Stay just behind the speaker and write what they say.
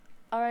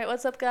Alright,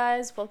 what's up,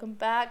 guys? Welcome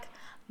back.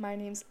 My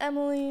name's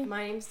Emilee.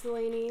 My name's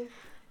Delaney,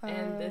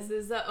 and this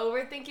is the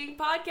Overthinking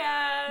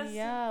Podcast.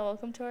 Yeah,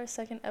 welcome to our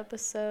second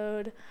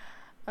episode.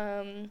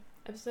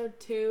 Episode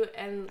 2,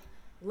 and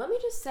let me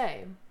just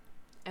say,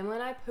 Emilee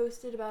and I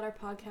posted about our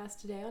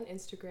podcast today on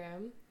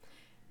Instagram,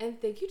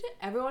 and thank you to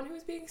everyone who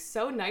was being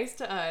so nice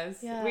to us.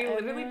 Yeah, we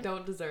literally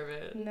don't deserve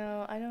it.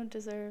 No,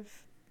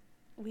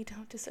 we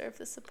don't deserve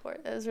the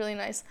support. That was really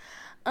nice.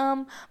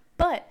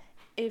 But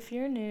if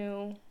you're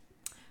new,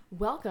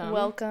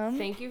 welcome.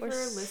 Thank you for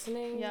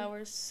listening. Yeah,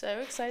 we're so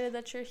excited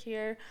that you're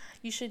here.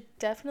 You should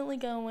definitely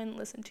go and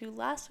listen to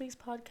last week's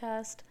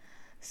podcast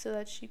so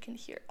that you can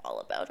hear all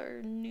about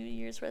our New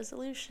Year's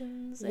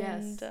resolutions.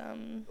 Yes.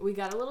 And we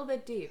got a little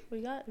bit deep.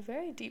 We got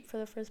very deep for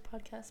the first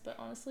podcast, but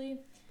honestly,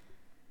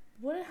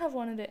 wouldn't have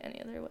wanted it any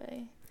other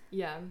way.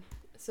 Yeah.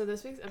 So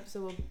this week's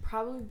episode will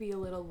probably be a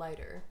little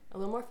lighter, a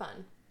little more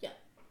fun. Yeah.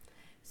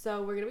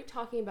 So we're going to be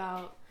talking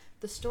about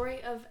the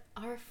story of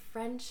our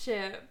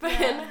friendship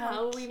and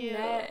how we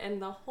met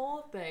and the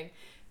whole thing.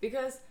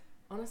 Because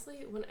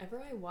honestly, whenever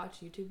I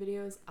watch YouTube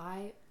videos,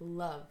 I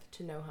love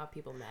to know how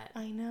people met.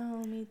 I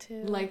know, me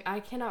too. Like, I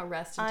cannot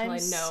rest until I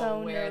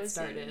know where it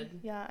started.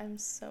 Yeah, I'm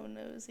so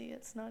nosy.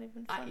 It's not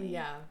even funny.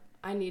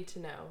 I need to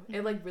know. Mm-hmm.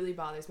 It, like, really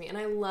bothers me. And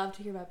I love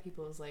to hear about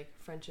people's, like,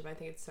 friendship. I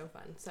think it's so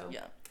fun. So,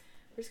 yeah.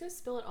 We're just going to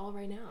spill it all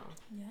right now.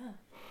 Yeah.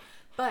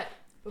 But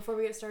before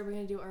we get started, we're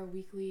going to do our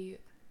weekly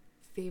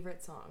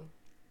favorite song.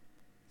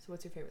 So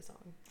what's your favorite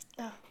song?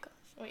 Oh, gosh.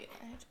 Wait,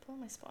 I have to pull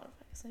up my Spotify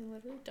because I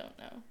literally don't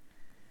know.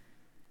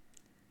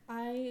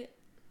 I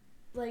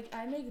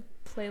make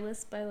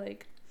playlists by,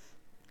 like,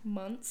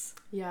 months.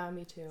 Yeah,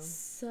 me too.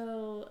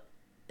 So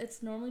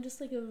it's normally just,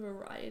 like, a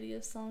variety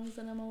of songs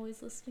that I'm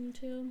always listening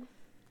to.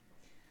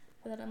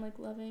 That I'm, like,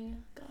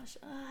 loving. Gosh,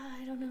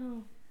 I don't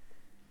know.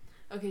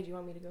 Okay, do you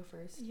want me to go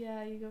first?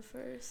 Yeah, you go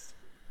first.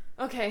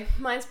 Okay,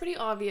 mine's pretty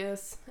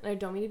obvious, and I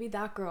don't mean to be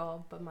that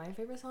girl, but my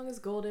favorite song is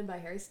Golden by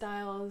Harry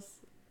Styles,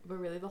 but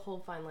really the whole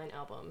Fine Line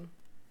album.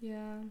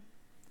 Yeah.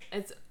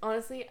 It's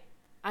honestly,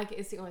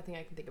 it's the only thing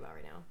I can think about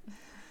right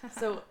now.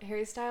 So,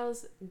 Harry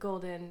Styles'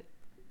 Golden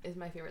is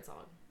my favorite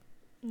song.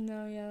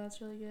 No, yeah,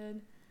 that's really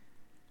good.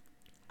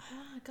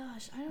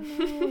 Gosh, I don't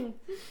know.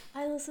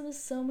 I listen to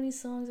so many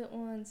songs at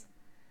once.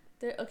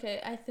 Okay,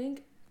 I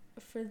think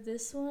for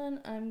this one,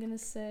 I'm gonna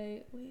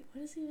say, wait,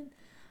 what is even?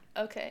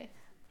 Okay.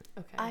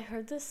 I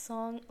heard this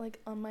song, like,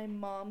 on my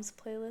mom's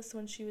playlist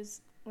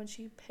when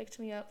she picked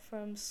me up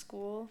from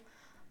school,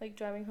 like,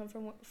 driving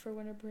home for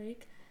winter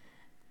break.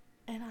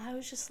 And I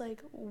was just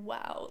like,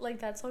 wow. Like,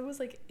 that song was,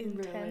 like,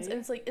 intense. Really? And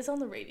it's, like, it's on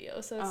the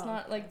radio, so it's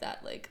not, like,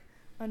 that, like,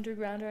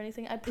 underground or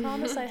anything. I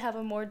promise I have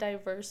a more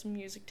diverse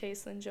music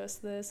taste than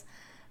just this.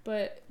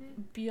 But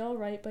Be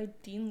Alright by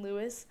Dean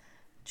Lewis,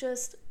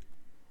 just,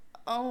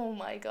 oh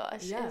my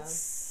gosh. Yeah. It's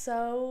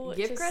so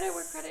give credit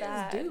where credit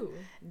is due.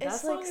 That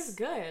song, like, is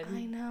good.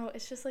 I know.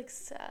 It's just, like,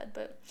 sad.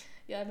 But,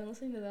 yeah, I've been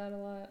listening to that a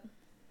lot.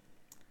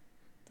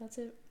 That's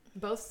it.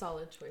 Both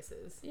solid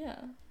choices. Yeah.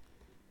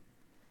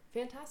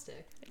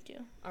 Fantastic. Thank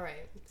you. All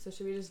right. So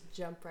should we just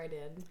jump right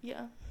in?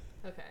 Yeah.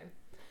 Okay.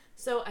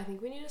 So I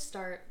think we need to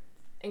start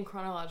in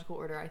chronological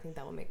order. I think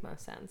that will make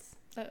most sense.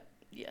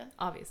 Yeah.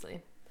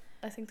 Obviously.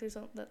 I think that's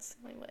the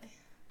only way.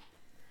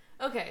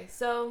 Okay.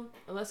 So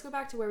let's go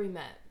back to where we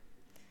met.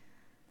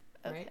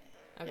 Okay. Right?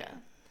 Okay. Yeah.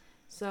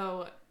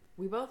 So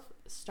we both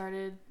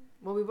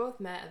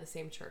met at the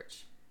same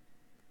church.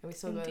 And we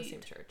still go to the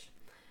same church.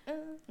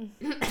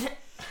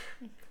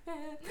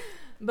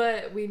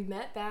 But we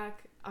met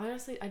back,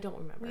 honestly, I don't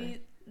remember. I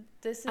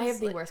have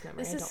the worst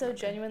memory. This is so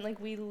genuine. Like,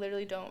 we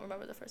literally don't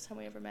remember the first time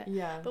we ever met.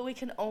 Yeah. But we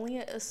can only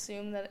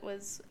assume that it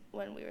was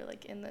when we were,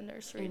 like, in the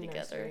nursery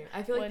together.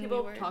 I feel like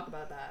people talk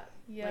about that.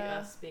 Yeah.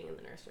 Like us being in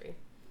the nursery.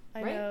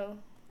 I know.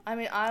 I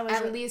mean, I was...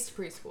 At least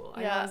preschool.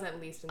 Yeah. I was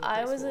at least in the preschool.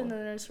 I was in the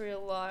nursery a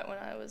lot when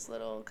I was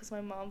little because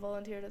my mom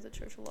volunteered at the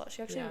church a lot.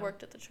 She actually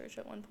worked at the church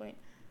at one point.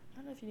 I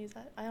don't know if you knew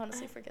that. I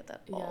honestly forget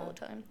that all the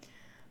time.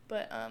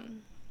 But,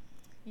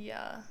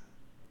 yeah.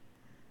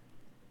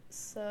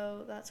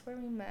 So that's where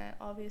we met,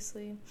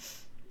 obviously.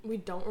 We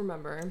don't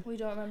remember. We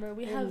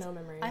have no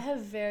memory. I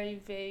have very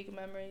vague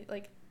memory,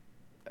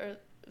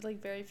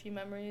 very few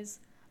memories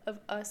of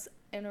us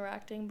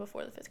interacting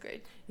before the 5th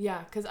grade. Yeah,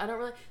 because I don't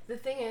really... The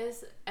thing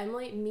is,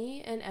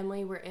 me and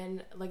Emilee were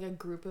in, like, a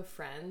group of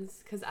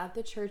friends, because at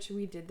the church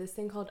we did this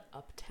thing called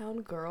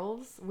Uptown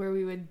Girls, where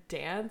we would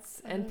dance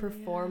and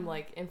perform,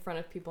 like, in front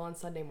of people on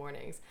Sunday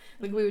mornings.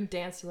 Like, we would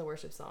dance to the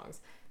worship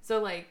songs.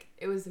 So, like,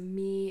 it was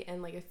me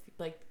and, like,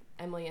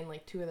 Emilee and,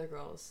 like, 2 other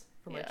girls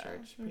from our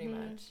church, pretty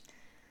much.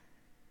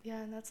 Yeah,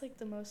 and that's, like,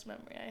 the most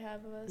memory I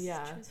have of us,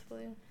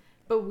 truthfully.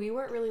 But we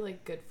weren't really,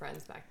 like, good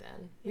friends back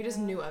then. We just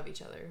knew of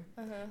each other.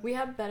 We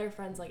had better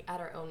friends, like, at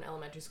our own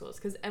elementary schools.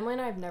 Because Emilee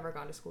and I have never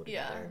gone to school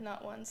together. Yeah,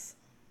 not once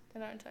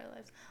in our entire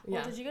lives.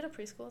 Well, did you go to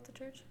preschool at the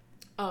church?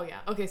 Oh, yeah.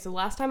 Okay, so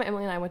last time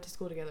Emilee and I went to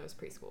school together was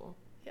preschool.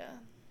 Yeah.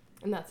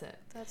 And that's it.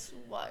 That's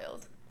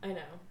wild. I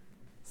know.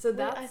 So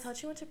that's... I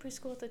thought you went to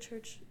preschool at the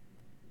church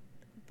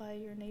by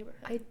your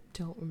neighborhood. I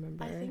don't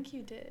remember. I think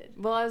you did.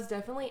 Well, I was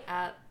definitely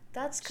at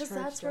That's because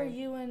that's where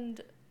you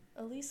and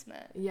Elise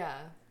met. Yeah.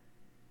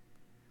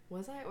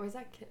 Was I? Or is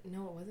that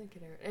no, it wasn't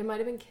kindergarten. It might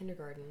have been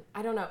kindergarten.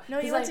 I don't know. No,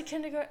 you went to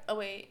kindergarten. Oh,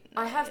 wait.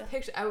 No, I have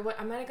pictures. I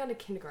might have gone to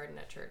kindergarten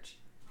at church.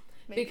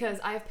 Maybe. Because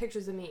I have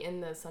pictures of me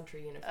in the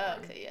Sentry uniform. Oh,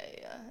 okay,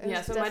 yeah.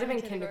 Yeah, so it might have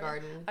been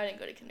kindergarten. I didn't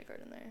go to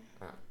kindergarten there.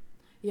 Oh.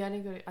 Yeah,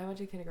 I went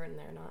to kindergarten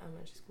there, not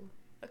elementary school.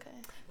 Okay.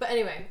 But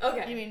anyway,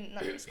 okay. You mean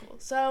not your school.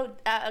 So,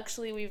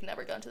 actually, we've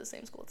never gone to the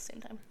same school at the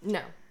same time.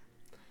 No.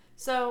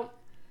 So,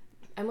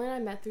 Emilee and I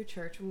met through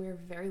church when we were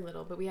very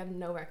little, but we have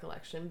no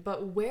recollection.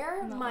 But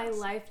where my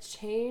life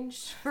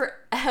changed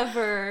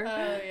forever,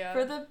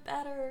 for the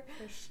better,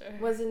 for sure,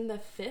 was in the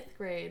 5th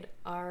grade.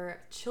 Our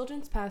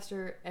children's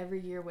pastor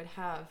every year would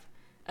have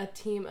a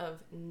team of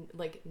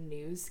like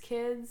news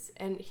kids,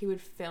 and he would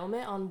film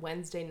it on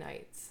Wednesday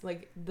nights,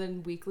 like the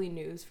weekly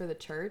news for the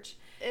church.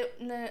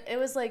 It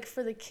was like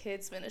for the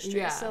kids ministry.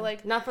 Yeah, so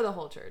like not for the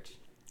whole church.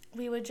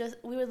 We would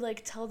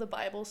like tell the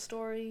Bible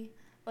story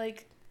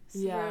like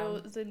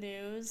through the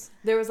news.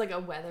 There was like a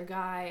weather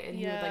guy, and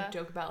he would like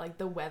joke about like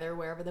the weather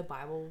wherever the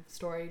Bible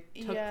story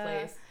took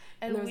place.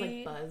 And there was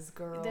like buzz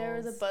girls. There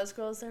were the buzz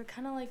girls. They were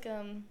kind of like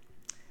they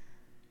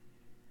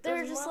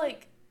were just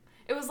like.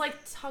 It was like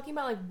talking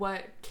about like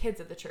what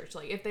kids at the church,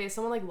 like if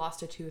someone like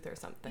lost a tooth or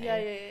something.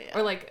 Yeah.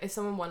 Or like if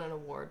someone won an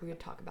award, we would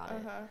talk about it.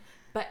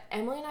 But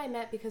Emilee and I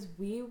met because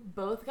we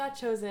both got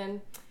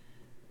chosen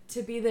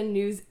to be the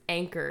news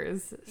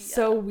anchors. Yeah,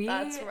 so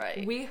that's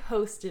right. We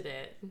hosted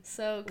it.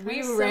 So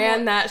we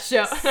ran that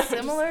show.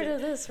 Similar to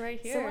this right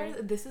here.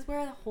 This is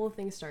where the whole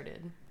thing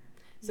started.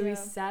 So we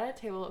sat at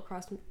a table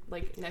across,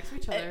 like next to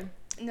each other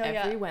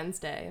every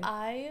Wednesday.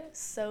 I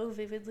so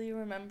vividly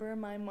remember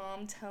my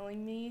mom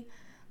telling me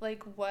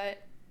like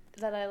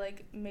that I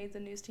like made the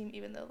news team,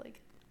 even though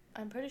like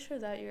I'm pretty sure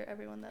that year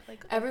everyone that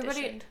like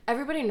auditioned.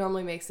 Everybody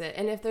normally makes it,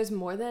 and if there's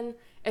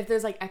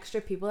like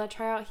extra people that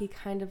try out, he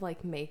kind of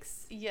like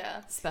makes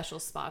special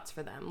spots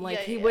for them. Like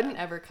he wouldn't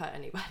ever cut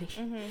anybody.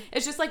 Mm-hmm.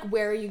 It's just like,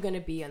 where are you gonna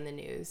be on the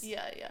news?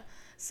 Yeah.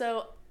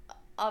 So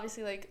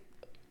obviously like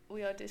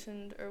we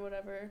auditioned or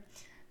whatever,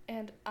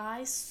 and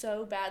I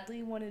so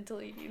badly wanted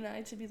Delaney and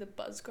I to be the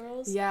Buzz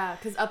Girls. Yeah,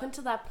 because up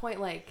until that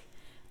point, like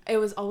it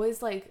was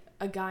always like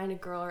a guy and a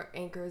girl or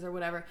anchors or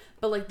whatever,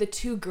 but like the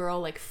two girl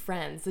like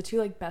friends, the two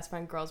like best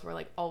friend girls were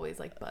like always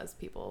like Buzz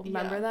people.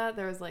 Remember that?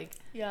 There was like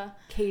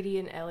Katie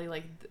and Ellie,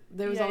 like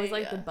there was always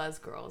like the Buzz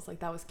girls,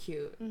 like that was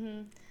cute.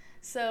 Mm-hmm.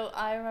 So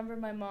I remember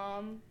my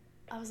mom,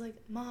 I was like,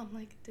 Mom,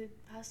 like did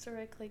Pastor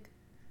Rick like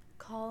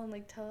call and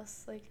like tell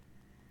us like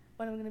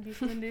what I'm gonna be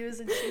for the news?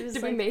 And she was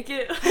did like, we make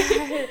it?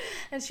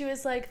 And she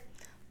was like,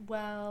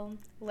 well,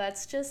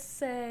 let's just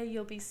say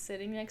you'll be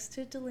sitting next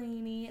to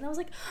Delaney. And I was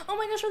like, oh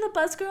my gosh, we're the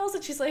Buzz Girls?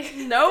 And she's like,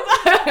 nope.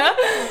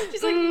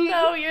 She's like,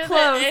 no, you're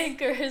close. The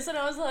anchors. And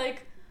I was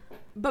like,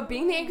 but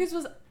being the anchors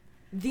was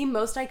the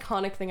most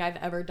iconic thing I've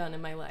ever done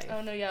in my life.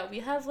 Oh no, yeah, we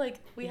have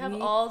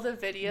all the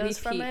videos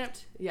from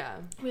it. Yeah,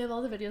 we have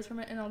all the videos from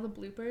it and all the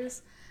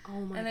bloopers. Oh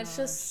my god, and it's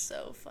just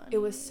so funny. It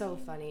was so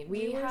funny.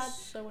 We had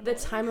the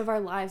time of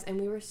our lives,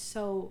 and we were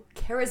so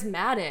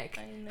charismatic.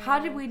 I know. How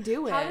did we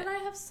do it? How did I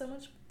have so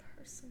much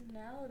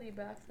personality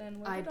back then?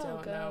 Where did it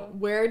all go? Know.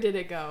 Where did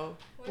it go?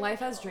 Life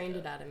has drained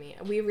it out of me.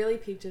 We really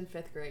peaked in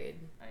 5th grade.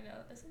 I know.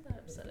 Isn't that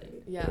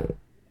upsetting? Yeah,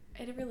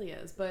 it really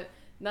is. But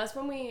that's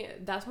when we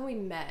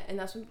met, and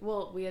that's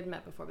when we had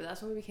met before, but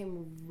that's when we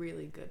became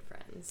really good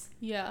friends.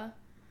 Yeah,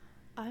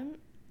 and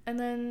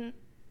then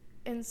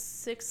in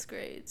 6th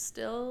grade,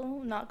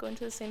 still not going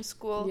to the same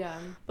school. Yeah,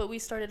 but we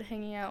started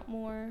hanging out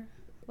more.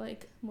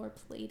 Like more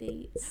play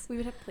dates. We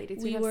would have play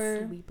dates. We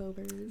were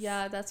sleepovers.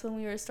 Yeah, that's when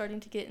we were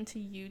starting to get into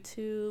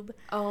YouTube.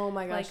 Oh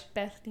my gosh. Like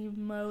Bethany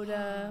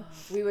Moda.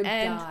 We would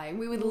die.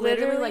 We would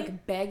literally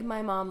like beg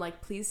my mom,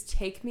 like, please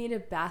take me to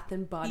Bath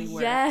and Body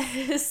Works.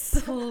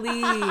 Yes. Please.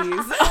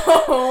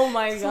 Oh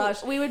my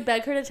gosh. We would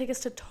beg her to take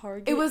us to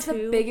Target. It was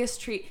the biggest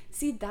treat.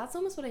 See, that's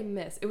almost what I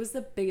miss. It was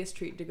the biggest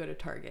treat to go to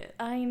Target.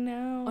 I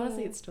know.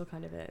 Honestly, it still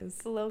kind of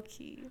is. Low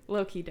key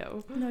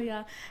though. No,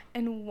 yeah.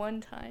 And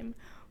one time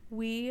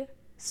we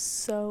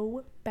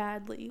so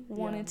badly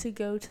wanted to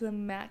go to the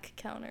Mac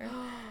counter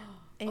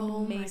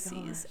in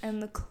Macy's, and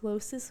the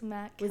closest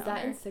Mac counter, was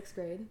that in 6th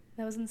grade?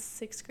 That was in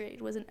 6th grade.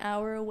 Was an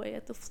hour away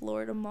at the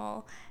Florida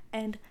Mall.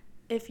 And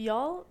if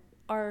y'all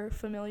are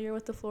familiar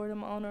with the Florida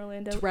Mall in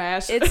Orlando,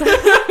 trash. It's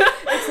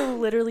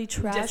literally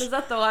trash. Just as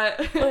I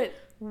thought. But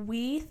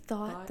we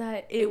thought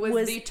that it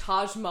was the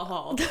Taj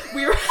Mahal.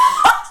 We were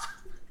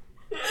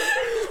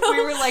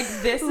we were like,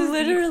 this is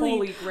literally the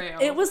holy grail.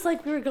 It was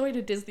like we were going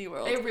to Disney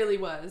World. It really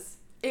was.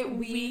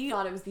 We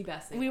thought it was the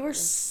best thing. We were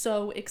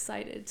so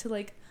excited to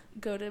like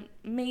go to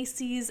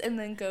Macy's and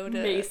then go to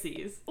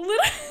Macy's.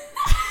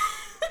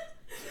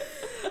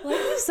 Like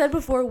you said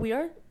before, we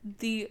are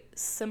the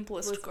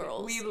simplest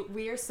girls.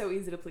 We are so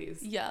easy to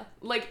please. Yeah.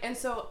 Like, and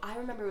so I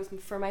remember it was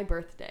for my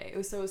birthday. It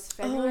was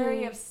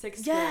February of 6th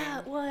grade. Yeah,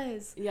 it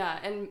was. Yeah,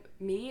 and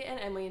me and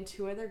Emilee and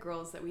 2 other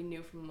girls that we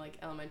knew from like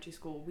elementary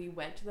school, we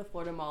went to the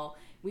Florida Mall.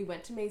 We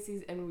went to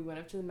Macy's and we went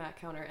up to the Mac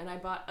counter, and I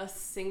bought a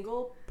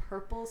single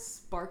purple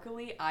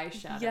sparkly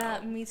eyeshadow. Yeah,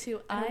 me too.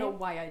 I don't know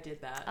why I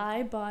did that.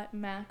 I bought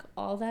Mac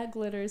all that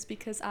glitters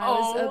because I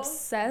was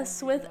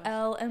obsessed with gosh.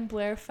 Elle and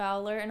Blair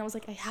Fowler, and I was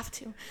like, I have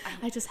to.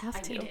 I just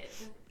have to. Need it.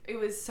 It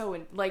was so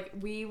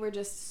we were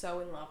just so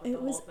in love with the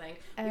whole thing.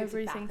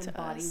 Everything Bath to and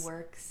Body us.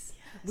 Works.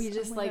 Yes. We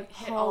just hit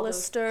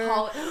Hollister.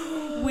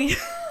 We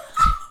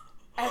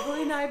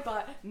Emily and I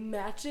bought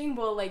matching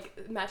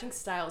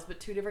styles, but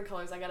 2 different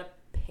colors. I got a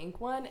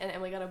pink one, and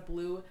Emily got a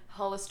blue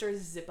Hollister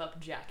zip-up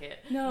jacket.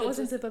 No, it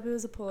wasn't zip-up. It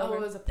was a pullover. Oh, it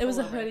was a pullover. It was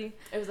a hoodie.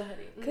 It was a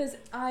hoodie. Because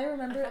I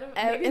remember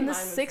in the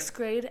 6th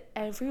grade,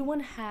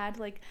 everyone had,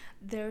 like,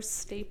 their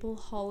staple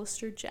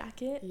Hollister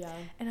jacket. Yeah.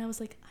 And I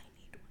was like,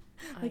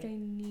 I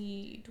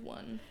need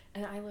one.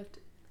 And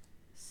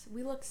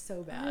we looked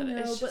so bad. I know,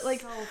 it's but,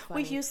 like, so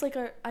we used, like,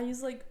 I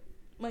used, like,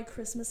 my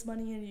Christmas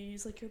money, and you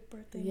use, like, your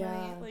birthday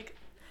money. Like,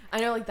 I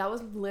know, like, that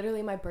was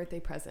literally my birthday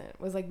present.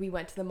 Was, like, we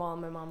went to the mall,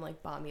 and my mom,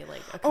 like, bought me, like,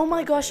 a couple oh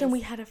my gosh, things. and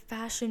we had a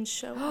fashion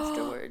show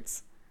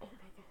afterwards. Oh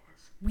my gosh.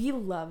 We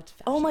loved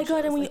fashion Oh my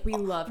god, shows. and we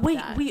loved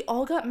that. we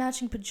all got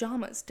matching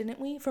pajamas, didn't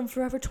we? From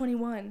Forever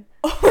 21.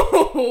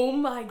 Oh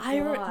my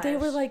gosh. They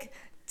were, like,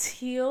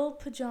 teal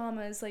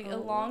pajamas, like a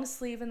long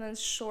sleeve and then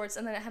shorts,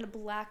 and then it had a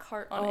black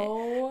heart on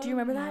it. Do you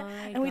remember that?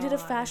 And we did a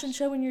fashion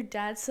show, and your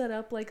dad set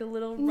up like a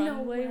little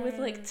runway with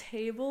like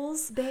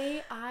tables.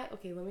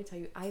 Okay, let me tell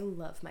you, I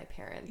love my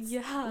parents.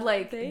 Yeah,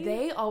 like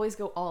they always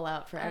go all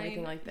out for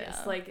everything like this.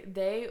 Yeah.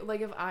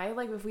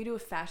 Like if we do a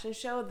fashion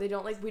show, they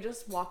don't we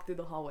just walk through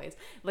the hallways.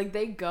 Like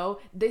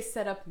they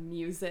set up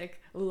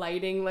music,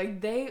 lighting, like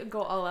they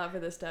go all out for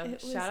this stuff.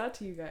 Shout out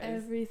to you guys.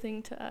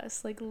 Everything to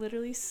us, like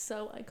literally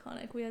so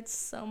iconic. We had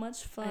so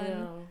much fun. I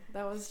know.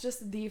 That was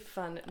just the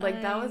fun. Like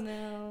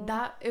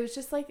it was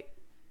just like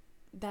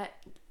that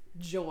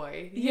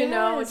joy, you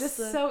know, just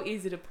so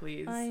easy to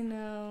please. I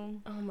know.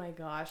 Oh my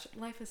gosh,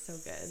 life is so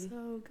good.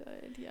 So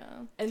good, yeah.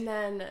 And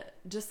then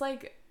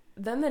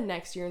then the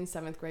next year in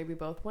 7th grade, we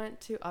both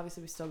went to,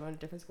 obviously we still going to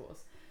different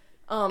schools.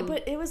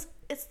 But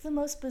it's the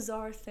most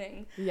bizarre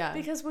thing. Yeah.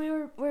 Because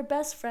we're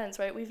best friends,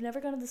 right? We've never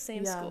gone to the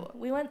same school.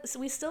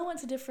 We still went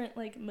to different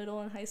like middle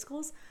and high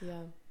schools.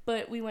 Yeah.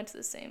 But we went to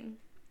the same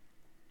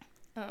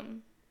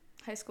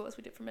high school as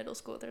we did for middle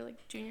school. They're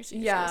like junior,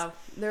 senior schools.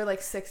 They're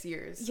like 6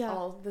 years. Yeah.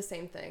 All the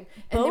same thing.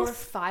 And they were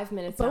 5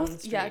 minutes down the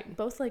street. Yeah,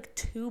 both like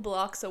 2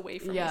 blocks away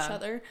from each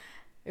other.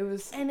 It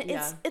was, and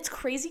it's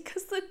crazy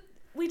because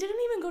we didn't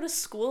even go to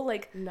school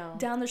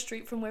down the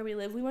street from where we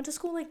live. We went to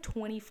school like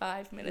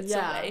 25 minutes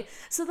away.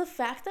 So the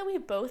fact that we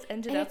both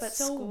ended up at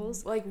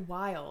schools, like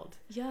wild.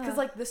 Yeah. Because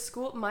like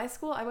my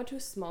school, I went to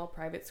a small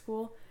private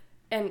school,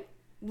 and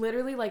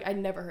literally like I'd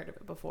never heard of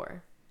it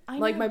before.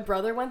 Like my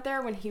brother went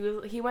there when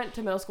he went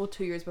to middle school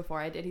 2 years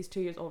before I did. He's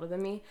 2 years older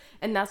than me,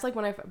 and that's like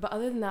but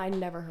other than that, I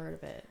never heard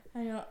of it. I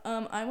know.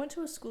 I went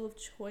to a school of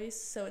choice,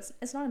 so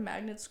it's not a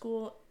magnet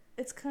school.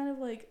 It's kind of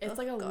like it's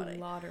like a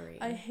lottery.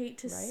 I hate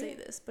to say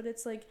this, but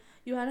it's like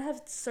you had to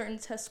have certain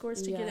test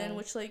scores to get in,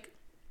 which like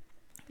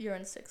you're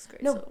in 6th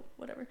grade, so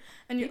whatever.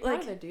 And you're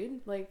like, it,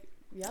 dude. Like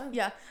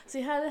yeah. So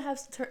you had to have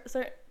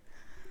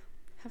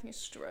having a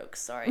stroke.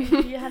 Sorry,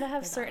 you had to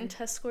have certain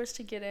test scores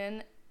to get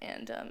in.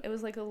 And it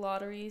was like a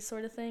lottery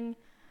sort of thing,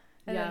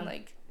 and then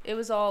like it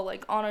was all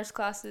like honors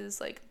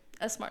classes, like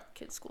a smart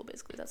kid school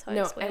basically. That's how I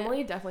explain it.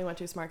 Emily definitely went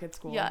to a smart kid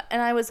school. Yeah,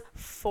 and I was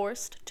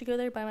forced to go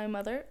there by my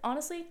mother.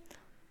 Honestly,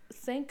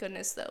 thank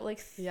goodness though.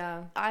 Like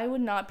I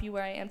would not be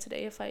where I am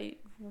today if I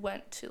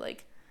went to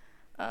like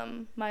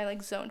my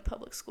like zoned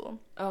public school.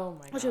 Oh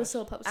my gosh. Which was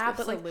still a public school.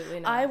 Absolutely but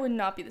like not. I would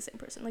not be the same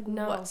person, like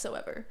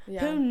whatsoever.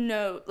 Yeah.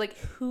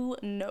 Who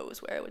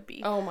knows where I would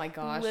be? Oh my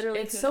gosh. Literally,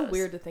 it's so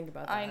weird to think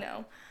about that. I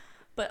know.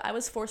 But I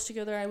was forced to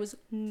go there. I was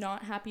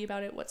not happy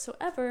about it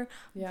whatsoever.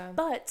 Yeah.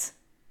 But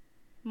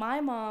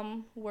my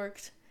mom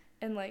worked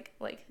in like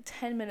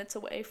 10 minutes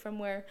away from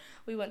where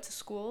we went to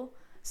school.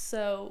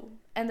 So,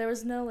 and there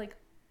was no like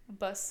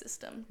bus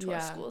system to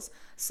our schools.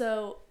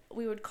 So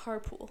we would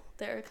carpool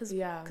there because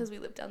we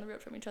lived down the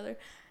road from each other.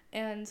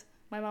 And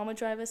my mom would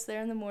drive us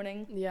there in the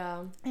morning.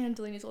 Yeah. And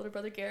Delaney's older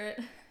brother Garrett.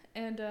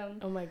 And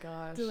oh my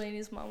gosh.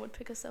 Delaney's mom would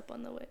pick us up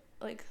on the way,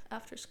 like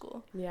after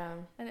school. Yeah.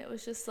 And it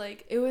was just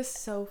like it was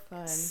so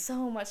fun.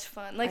 So much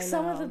fun. Like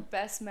some of the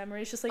best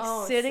memories, just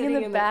like sitting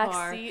in the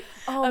back seat.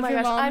 Oh my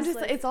gosh. I'm just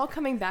it's all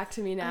coming back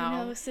to me now.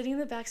 I know, sitting in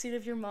the back seat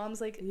of your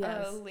mom's like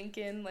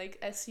Lincoln like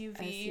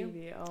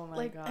SUV. Oh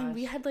my gosh. And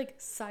we had like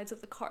sides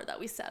of the car that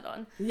we sat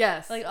on.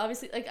 Yes. Like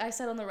obviously like I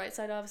sat on the right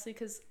side obviously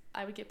cuz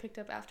I would get picked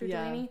up after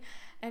Delaney,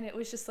 and it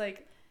was just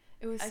like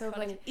it was so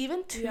funny.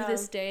 Even to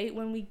this day,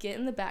 when we get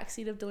in the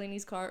backseat of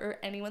Delaney's car or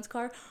anyone's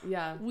car,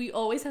 we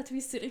always have to be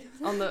sitting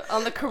on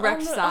the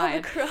correct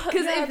side.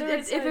 Because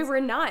if it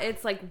were not,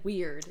 it's like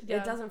weird. Yeah.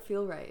 It doesn't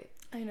feel right.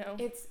 I know.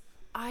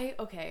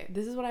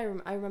 This is what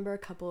I remember a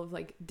couple of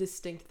like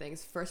distinct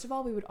things. First of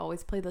all, we would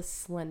always play the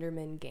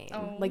Slenderman game,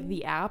 like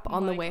the app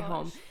on the way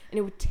home, and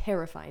it would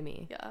terrify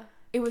me. Yeah.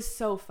 It was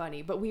so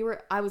funny, but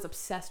I was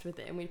obsessed with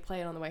it, and we'd play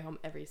it on the way home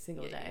every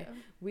single day. Yeah.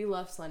 We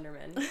love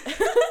Slenderman.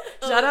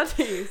 Shout out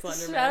to you,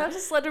 Slenderman. Shout out to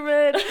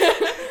Slenderman.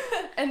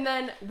 And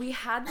then we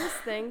had this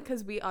thing,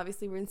 because we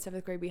obviously were in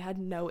 7th grade, we had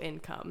no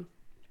income.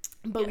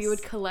 But we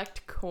would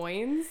collect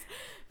coins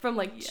from,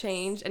 like,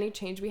 any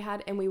change we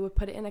had, and we would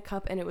put it in a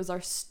cup, and it was our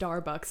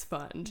Starbucks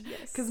fund.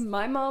 Yes. Because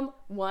my mom,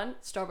 one,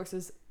 Starbucks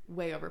was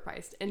way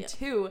overpriced, and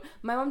two,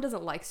 my mom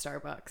doesn't like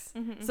Starbucks.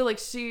 Mm-hmm. So, like,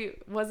 she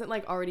wasn't,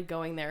 like, already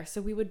going there.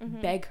 So we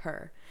would beg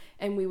her,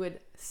 and we would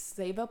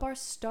save up our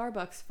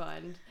Starbucks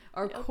fund,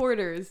 our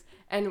quarters,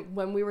 and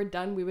when we were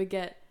done, we would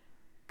get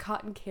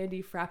cotton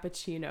candy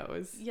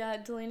frappuccinos. Yeah,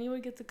 Delaney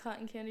would get the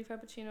cotton candy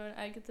frappuccino and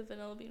I'd get the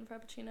vanilla bean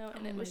frappuccino,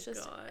 and it was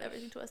just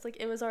everything to us. Like,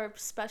 it was our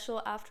special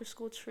after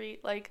school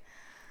treat. Like,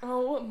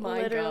 oh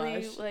my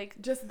literally, gosh.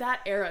 like, just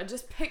that era.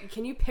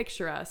 Can you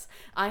picture us?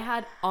 I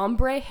had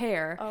ombre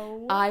hair.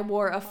 I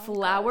wore a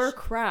flower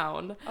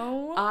crown.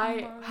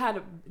 I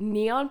had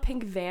neon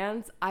pink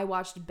Vans. I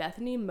watched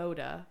Bethany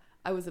Moda.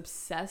 I was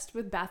obsessed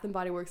with Bath and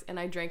Body Works, and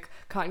I drank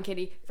cotton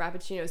candy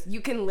frappuccinos.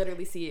 You can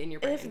literally see it in your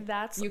brain. If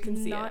that's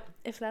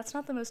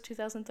not the most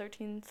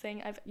 2013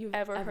 thing you've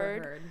ever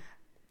heard,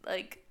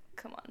 like,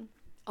 come on.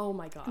 Oh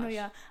my gosh. No,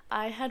 yeah.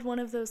 I had one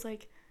of those,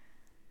 like,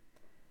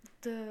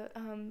 the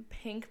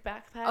pink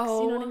backpacks,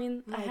 you know what I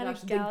mean? I had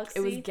a Galaxy.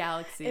 It was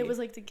Galaxy. It was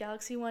like the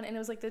Galaxy one, and it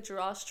was like the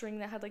drawstring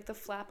that had like the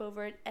flap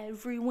over it.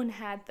 Everyone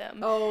had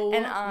them.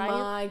 And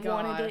I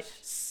wanted it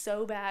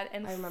so bad.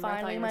 And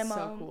finally, my mom.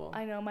 So cool.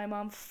 I know, my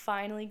mom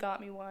finally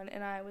got me one,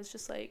 and I was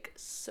just like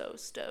so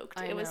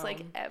stoked. It was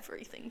like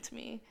everything to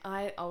me.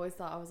 I always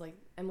thought, I was like,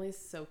 Emilee's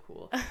so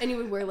cool. And you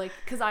would wear, like,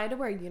 because I had to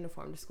wear a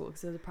uniform to school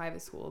because it was a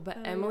private school, but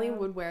Emilee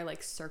would wear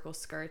like circle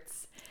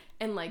skirts.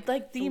 And like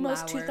the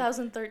most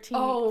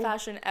 2013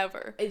 fashion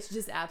ever. It's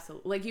just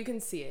absolute. Like, you can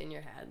see it in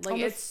your head.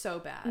 Like, it's so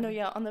bad. No,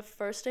 yeah. On the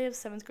first day of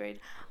 7th grade,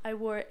 I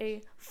wore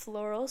a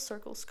floral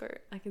circle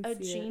skirt, a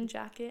jean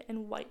jacket,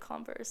 and white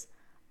Converse.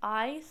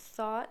 I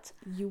thought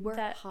you were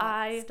that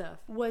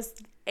was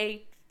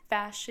a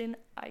fashion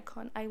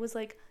icon. I was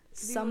like,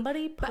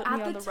 somebody put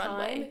me on the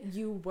runway.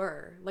 You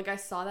were. Like, I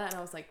saw that and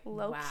I was like,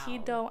 low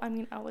key though. I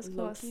mean, I was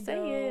gonna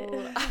say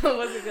it. I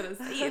wasn't gonna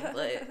say it,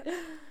 but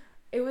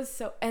it was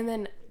so. And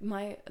then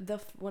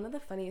one of the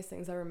funniest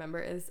things I remember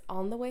is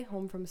on the way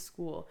home from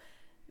school,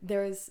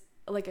 there's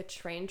like a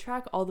train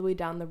track all the way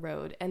down the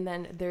road, and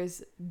then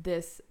there's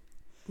this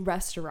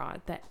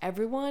restaurant that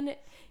everyone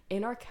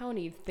in our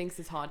county thinks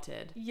is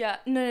haunted. Yeah,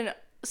 no.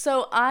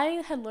 So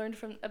I had learned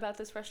about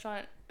this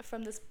restaurant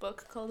from this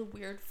book called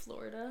Weird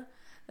Florida.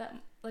 That,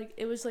 like,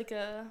 it was like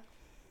a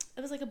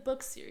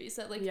book series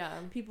that, like,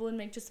 people would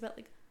make just about,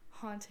 like,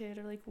 haunted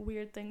or like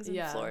weird things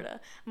in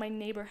Florida. My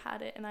neighbor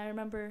had it, and I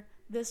remember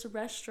this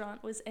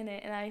restaurant was in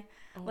it, and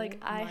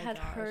I had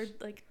heard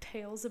like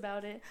tales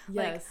about it,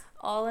 like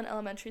all in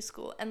elementary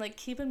school. And like,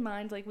 keep in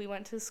mind, like, we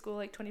went to school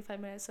like 25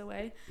 minutes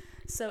away,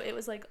 so it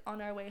was like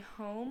on our way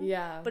home,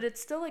 but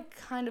it's still like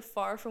kind of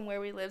far from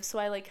where we live, so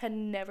I like had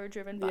never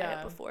driven by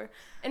it before.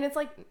 And it's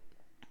like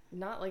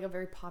not like a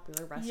very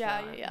popular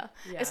restaurant. Yeah.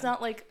 It's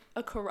not like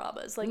a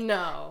Carrabba's, like,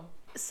 no.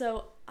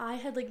 So I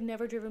had like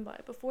never driven by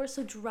it before,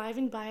 so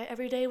driving by it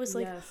every day was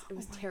like, it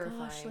was terrifying.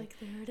 Gosh, like,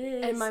 there it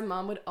is. And my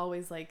mom would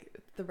always like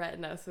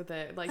threaten us with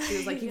it. Like, she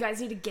was like, you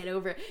guys need to get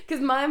over it.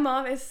 Because my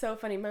mom is so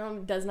funny. My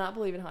mom does not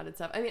believe in haunted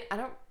stuff. I mean, I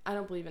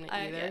don't believe in it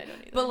either. I don't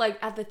either. But like,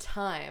 at the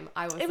time,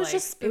 it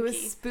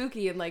was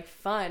spooky and like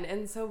fun.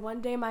 And so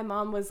one day my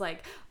mom was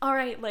like, all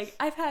right, like,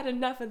 I've had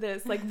enough of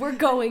this. Like, we're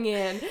going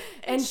in.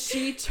 And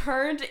she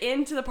turned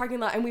into the parking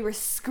lot, and we were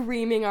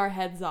screaming our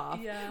heads off.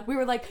 Yeah. We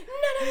were like,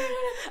 no.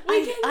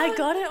 I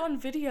got it on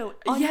video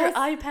on your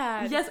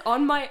iPad. Yes,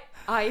 on my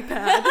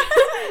iPad.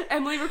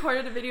 Emilee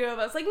recorded a video of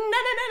us like,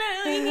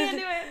 no, you can't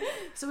do it.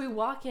 So we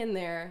walk in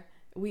there,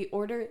 we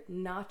order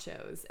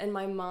nachos, and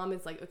my mom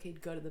is like, okay,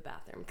 go to the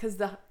bathroom, because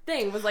the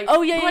thing was like,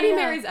 Bloody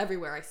Marys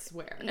everywhere, I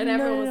swear. And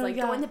everyone was like,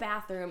 go in the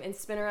bathroom and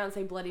spin around and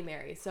say Bloody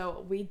Mary.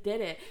 So we did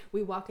it.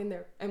 We walk in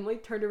there. Emilee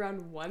turned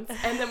around once,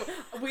 and then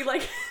we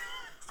like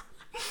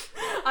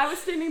I was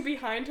standing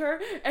behind her,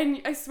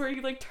 and I swear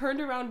you like turned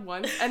around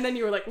once, and then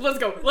you were like, let's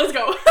go.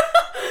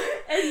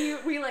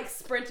 And we like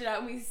sprinted out,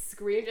 and we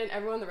screamed, and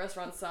everyone in the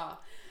restaurant saw.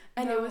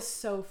 And it was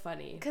so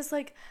funny. Because,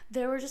 like,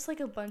 there were just, like,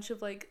 a bunch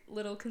of, like,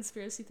 little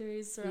conspiracy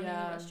theories surrounding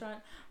the restaurant.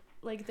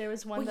 Like, there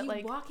was one that,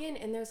 like... you walk in,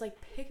 and there's,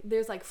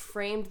 like,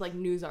 framed, like,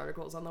 news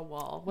articles on the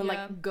wall when,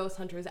 like, ghost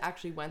hunters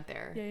actually went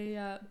there.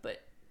 Yeah.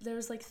 But there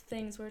was, like,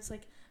 things where it's,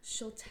 like,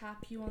 she'll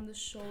tap you on the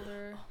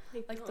shoulder,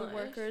 like, the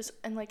workers.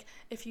 And, like,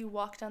 if you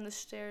walk down the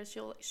stairs,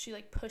 she,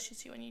 like,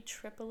 pushes you and you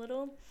trip a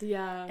little.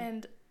 Yeah.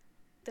 And...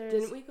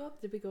 Did we go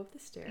up the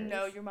stairs?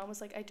 No, your mom was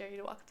like, I dare you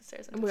to walk up the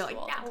stairs and we're like,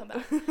 no. And come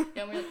back.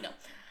 Yeah, and we're like, no.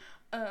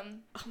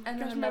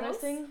 And then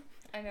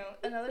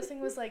another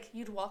thing was like,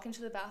 you'd walk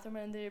into the bathroom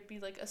and there'd be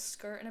like a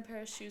skirt and a pair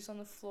of shoes on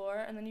the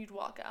floor, and then you'd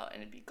walk out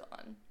and it'd be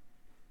gone.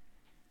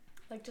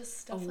 Like, just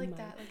stuff like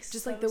that, like,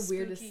 just so like the spooky.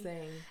 Weirdest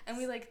thing. And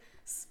we like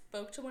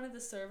spoke to one of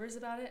the servers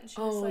about it, and she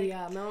was like,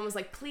 my mom was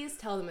like, please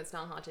tell them it's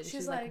not haunted.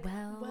 She's like,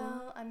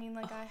 well, I mean,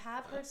 like, I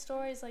have heard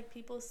stories like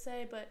people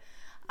say, but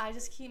I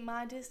just keep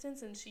my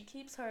distance and she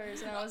keeps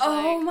hers. And I was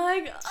oh my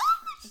gosh.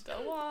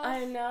 Go off.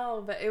 I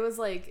know, but it was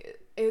like,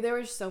 there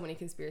were so many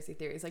conspiracy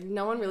theories. Like,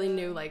 no one really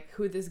knew, like,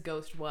 who this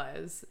ghost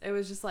was. It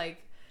was just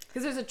like,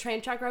 because there's a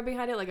train track right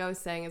behind it, like I was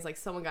saying, is like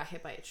someone got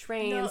hit by a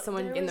train,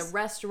 someone in the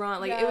restaurant.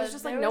 Like, it was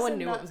just like no one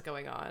knew what was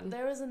going on.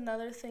 There was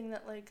another thing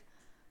that, like,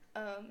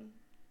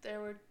 there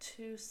were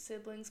 2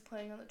 siblings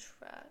playing on the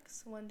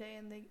tracks one day,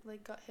 and they,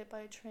 like, got hit by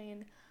a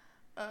train.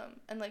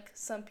 And, like,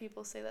 some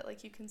people say that,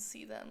 like, you can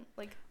see them.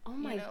 Like, oh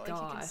my gosh. Like,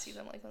 you can see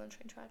them, like, on the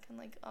train track. And,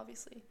 like,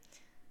 obviously,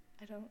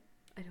 I don't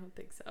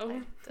think so.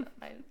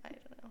 I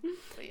don't know.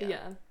 But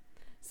yeah.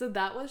 So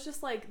that was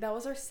just like, that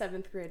was our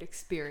 7th grade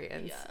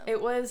experience. Yeah.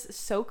 It was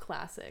so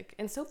classic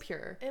and so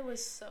pure. It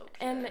was so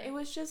pure. And it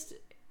was just,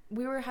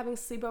 we were having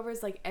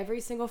sleepovers like every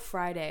single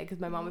Friday because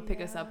my mom would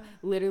pick us up,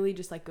 literally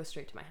just like go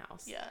straight to my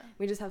house. Yeah.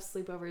 We just have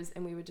sleepovers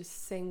and we would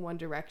just sing One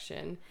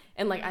Direction.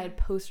 And like I had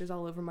posters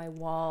all over my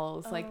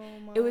walls. Like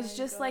it was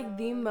just like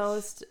the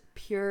most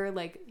pure,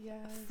 like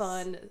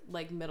fun,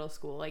 like middle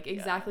school. Like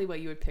exactly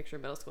what you would picture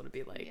middle school to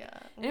be like. Yeah.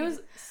 And it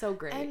was so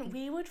great. And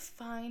we would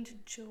find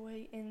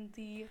joy in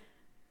the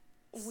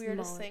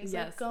weirdest things,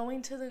 like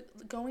going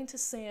to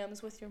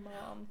Sam's with your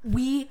mom.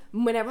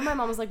 Whenever my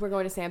mom was like, we're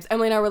going to Sam's,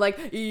 Emilee and I were like,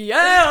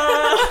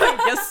 yeah,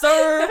 yes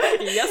sir,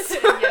 yes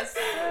sir, yes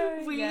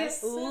sir. We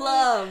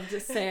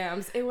loved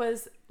Sam's. It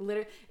was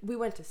literally, we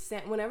went to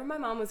whenever my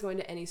mom was going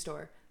to any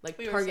store,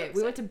 like Target,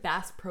 we went to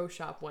Bass Pro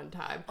Shop one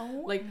time.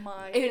 Oh like,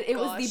 my it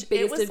was the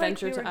biggest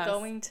adventure like we to us.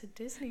 Going to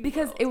Disney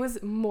because World. it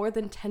was more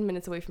than 10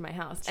 minutes away from my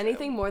house. True.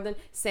 Anything more than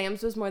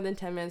Sam's was more than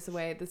 10 minutes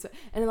away.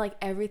 And like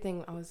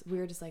everything, we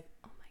were just like,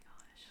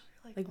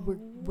 like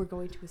we're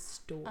going to a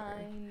store.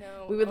 I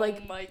know. We would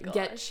like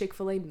get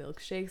Chick-fil-A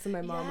milkshakes, and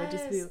my mom would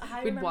just be.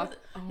 We'd walk.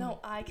 No,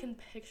 I can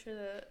picture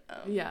the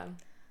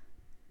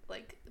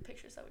like the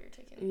pictures that we were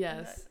taking.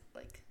 Yes.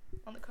 Like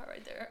on the car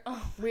right there.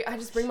 Oh. I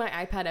just bring my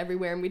iPad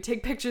everywhere, and we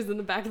take pictures in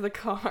the back of the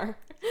car.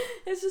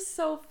 It's just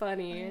so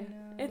funny. I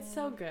know. It's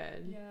so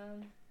good. Yeah.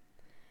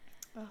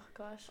 Oh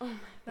gosh. Oh my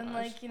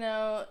gosh. Then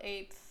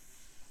 8th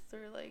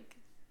through like.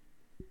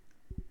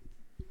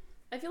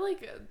 I feel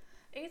like.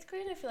 8th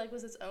grade, I feel like,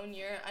 was its own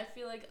year. I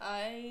feel like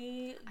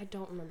I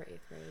don't remember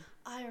 8th grade.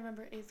 I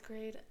remember 8th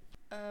grade.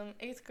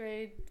 8th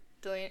grade,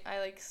 Delaney,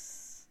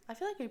 I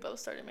feel like we both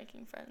started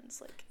making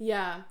friends, like,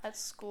 at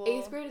school.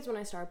 8th grade is when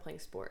I started playing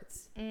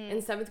sports.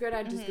 In 7th grade,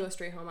 I'd just go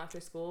straight home after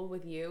school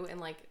with you,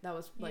 and, like, that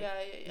was, like,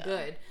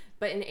 good.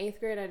 But in 8th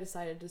grade, I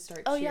decided to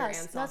start cheer and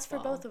softball. That's for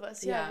both of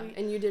us. Yeah,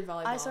 and you did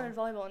volleyball. I started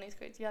volleyball in 8th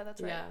grade. Yeah,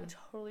 that's right. Yeah. I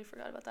totally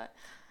forgot about that.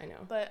 I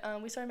know. But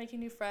we started making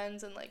new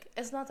friends, and, like,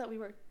 it's not that we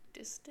were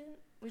distant.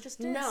 We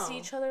just didn't see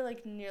each other,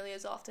 like, nearly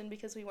as often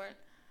because we weren't...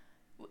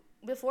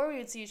 Before, we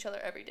would see each other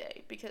every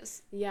day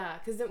because... Yeah,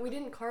 because we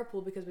didn't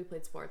carpool because we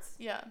played sports.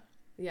 Yeah.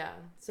 Yeah,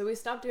 so we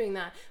stopped doing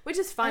that, which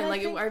is fine.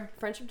 Like, our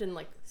friendship didn't,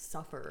 like,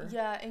 suffer.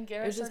 Yeah, and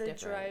Garrett started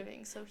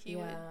driving, so he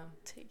would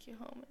take you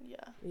home, and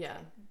yeah. Okay,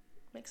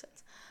 makes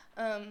sense.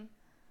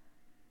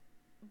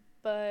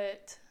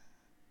 But...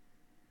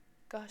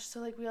 Gosh, so,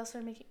 like, we both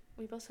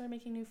started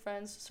making new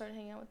friends, started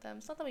hanging out with them.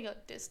 It's not that we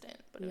got distant,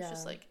 but it was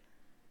just, like...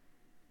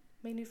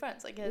 Made new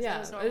friends. Like, it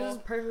was normal. It was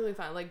perfectly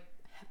fine. Like,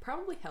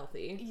 probably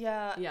healthy.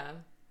 Yeah. Yeah.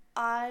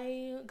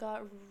 I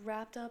got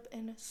wrapped up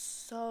in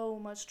so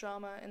much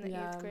drama in the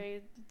 8th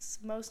grade,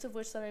 most of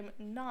which that I'm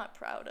not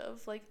proud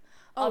of. Like,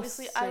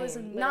 obviously, same. I was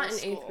in middle school.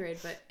 Not in 8th grade,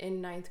 but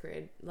in 9th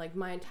grade. Like,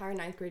 my entire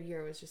 9th grade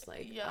year was just,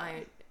 like,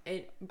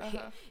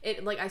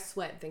 I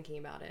sweat thinking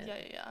about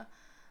it. Yeah.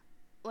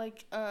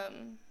 Like,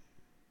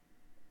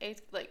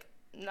 8th, like,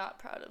 not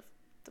proud of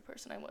the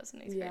person I was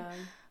in 8th grade.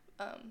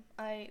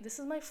 This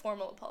is my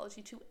formal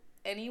apology to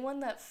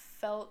anyone that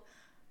felt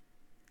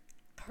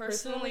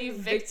personally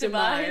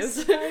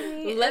victimized.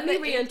 Let me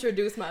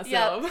reintroduce myself.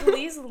 Yeah,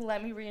 please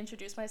let me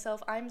reintroduce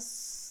myself. I'm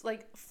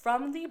like,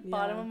 from the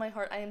bottom of my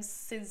heart, I am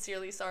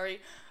sincerely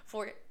sorry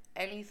for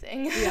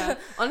anything. Yeah,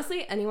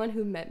 honestly, anyone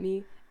who met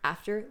me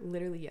after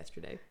literally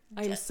yesterday,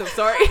 I am so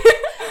sorry.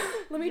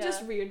 Let me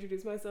just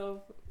reintroduce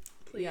myself.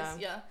 Please,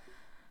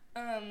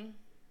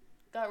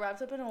 got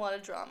wrapped up in a lot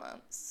of drama.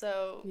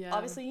 So,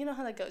 obviously, you know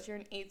how that goes. You're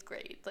in 8th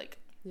grade. Like,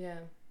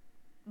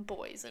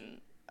 boys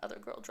and other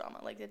girl drama.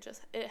 Like, it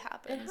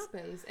happens. It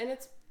happens. And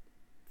it's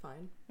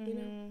fine, you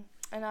know?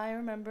 And I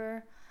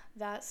remember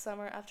that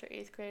summer after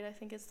 8th grade, I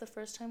think it's the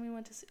first time we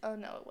went to... Oh,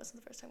 no, it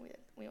wasn't the first time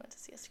we went to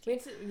Siesta Key.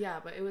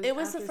 But it was... It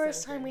was the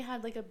first time we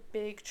had, like, a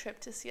big trip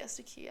to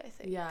Siesta Key, I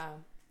think. Yeah.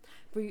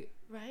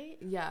 Right?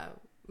 Yeah.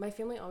 My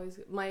family always...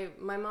 My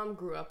mom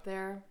grew up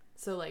there.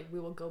 So, like, we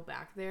will go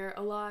back there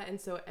a lot.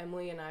 And so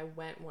Emilee and I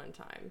went one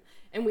time.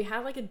 And we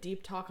had, like, a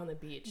deep talk on the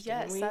beach,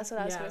 Yes, that's what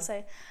I was going to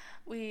say.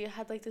 We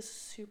had, like, this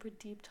super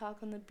deep talk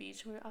on the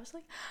beach where I was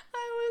like,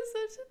 I was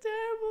such a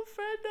terrible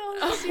friend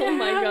all this year. Oh,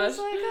 my gosh. I was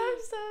like, I'm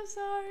so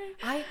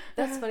sorry.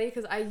 That's funny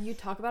because you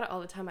talk about it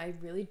all the time. I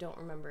really don't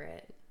remember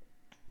it.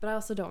 But I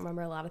also don't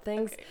remember a lot of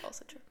things. Okay,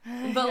 also true.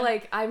 But,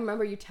 like, I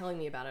remember you telling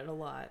me about it a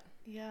lot.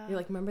 Yeah. You're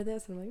like, remember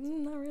this? And I'm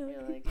like, not really.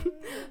 You're like,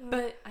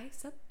 but I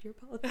accept your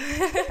apology.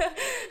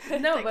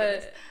 No,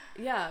 but,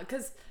 yeah,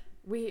 because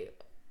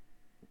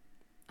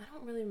I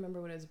don't really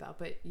remember what it was about,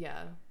 but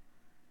yeah.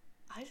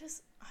 I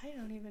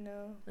don't even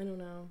know. I don't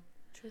know.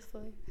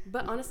 Truthfully.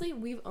 But honestly,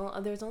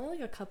 there's only like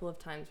a couple of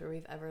times where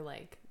we've ever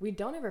like, we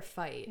don't ever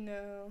fight.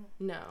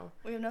 No.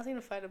 We have nothing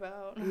to fight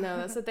about. No,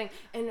 that's the thing.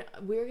 And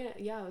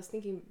I was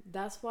thinking,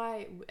 that's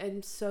why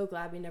I'm so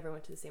glad we never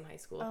went to the same high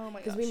school. Oh my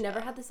gosh. Because we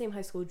never had the same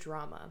high school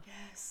drama.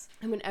 Yes.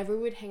 And whenever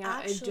we'd hang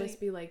out, it'd just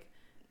be like,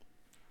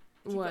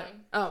 Keep what?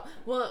 going. Oh,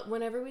 well,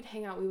 whenever we'd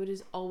hang out, we would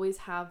just always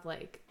have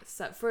like,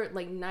 for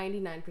like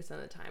 99%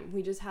 of the time,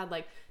 we just had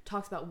like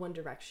talks about One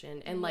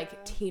Direction and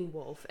like Teen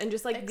Wolf and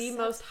just like the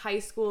most high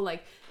school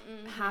like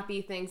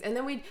happy things. And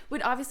then we'd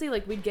obviously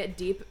like we'd get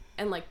deep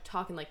and like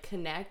talk and like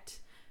connect,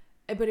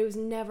 but it was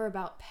never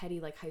about petty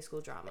like high school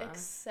drama.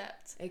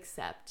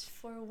 Except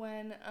for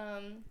when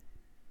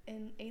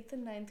in 8th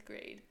and 9th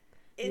grade.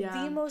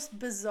 The most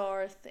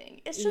bizarre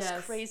thing. It's just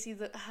crazy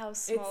how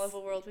small of a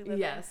world we live in.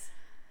 Yes.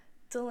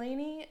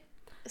 Delaney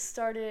I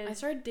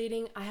started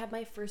dating. I had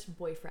my first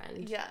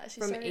boyfriend. Yeah,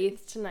 from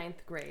 8th to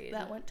 9th grade.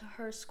 That went to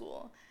her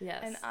school.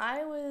 Yes. And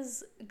I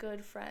was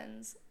good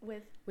friends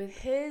with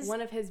one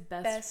of his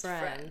best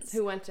friends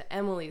who went to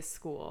Emilee's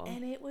school.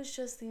 And it was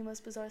just the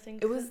most bizarre thing.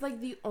 It was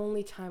like the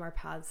only time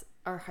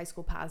our high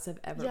school paths have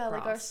ever crossed.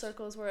 Like our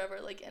circles were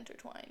ever like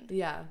intertwined.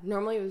 Yeah.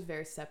 Normally it was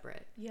very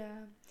separate. Yeah.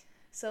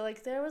 So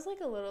like there was like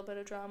a little bit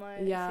of drama.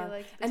 I feel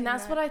like. And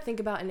that's what I think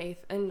about in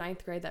 8th and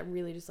 9th grade that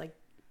really just like.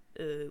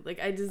 Like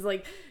I just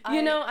like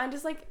I'm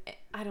just like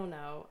I don't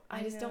know.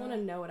 I just don't want to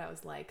know what I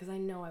was like because I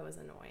know I was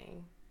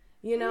annoying.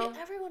 You know, I mean,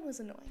 everyone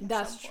was annoying.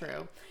 That's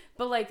true.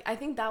 But like I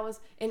think that was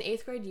in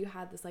 8th grade you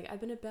had this like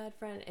I've been a bad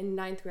friend. In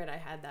 9th grade I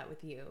had that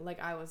with you.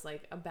 Like I was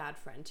like a bad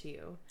friend to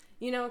you.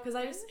 You know, because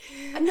I just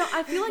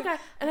I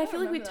feel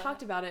like we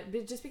talked about it,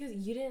 but just because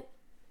you didn't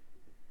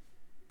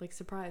like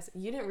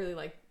you didn't really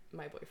like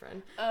my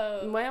boyfriend.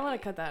 Oh, might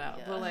want to cut that out.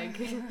 Yeah.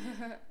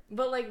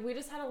 But like we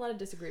just had a lot of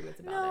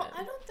disagreements about it. No,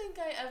 I don't think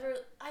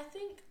I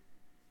think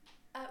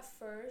at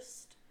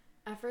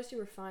first you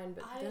were fine,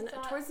 but then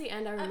towards the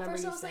end I remember you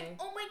saying, I was like,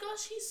 oh my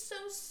gosh, he's so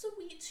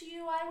sweet to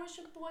you. I wish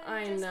a boy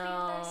would just be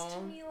nice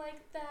to me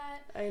like that.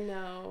 I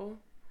know.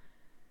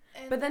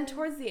 But then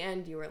towards the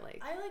end you were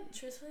like, I like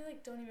truthfully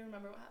like don't even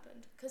remember what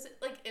happened because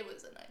it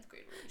was a 9th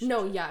grade relationship.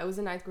 No, yeah, it was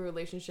a 9th grade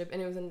relationship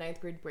and it was a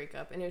 9th grade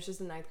breakup and it was just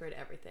a 9th grade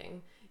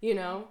everything, you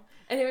know.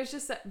 And it was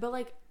just but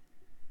like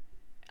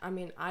I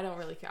mean I don't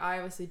really care. I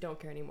obviously don't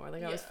care anymore.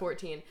 Like I was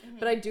 14,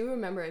 but I do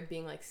remember it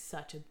being like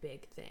such a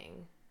big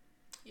thing.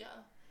 Yeah.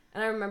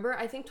 And I remember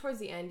I think towards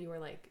the end you were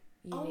like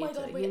you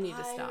need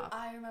to stop.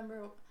 I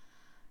remember.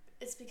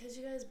 It's because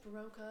you guys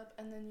broke up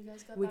and then you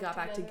guys got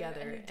back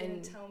together and you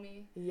didn't tell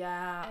me.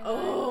 Yeah. And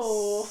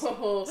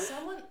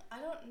I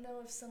don't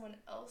know if someone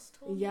else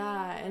told me.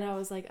 Yeah, and I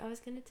was like, I was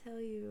gonna tell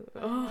you.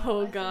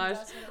 Oh gosh.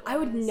 I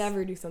would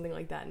never do something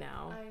like that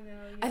now. I know.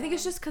 Yeah. I think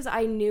it's just because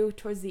I knew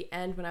towards the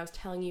end when I was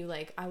telling you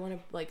like I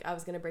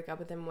was gonna break up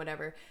with him,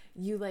 whatever.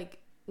 You like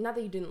not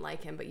that you didn't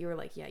like him, but you were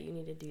like, yeah, you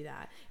need to do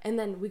that. And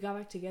then we got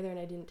back together and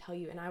I didn't tell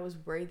you, and I was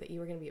worried that you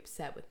were gonna be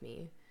upset with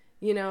me.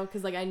 You know,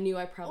 because, like, I knew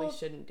I probably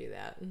shouldn't do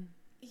that.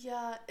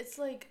 Yeah, it's,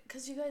 like,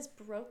 because you guys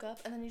broke up,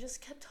 and then you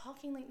just kept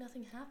talking like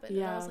nothing happened.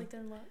 Yeah. And I was like,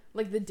 then what?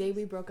 Like, the day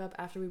we broke up,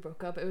 after we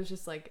broke up, it was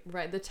just, like,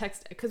 the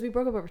text, because we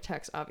broke up over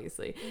text,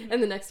 obviously. Mm-hmm.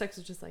 And the next text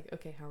was just, like,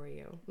 okay, how are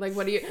you? Like,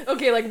 what are you,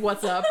 okay, like,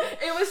 what's up?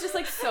 It was just,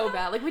 like, so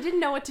bad. Like, we didn't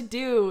know what to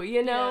do,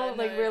 you know?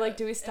 Yeah, we're like,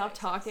 do we stop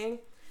talking?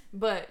 Sense.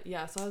 But,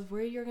 yeah, so I was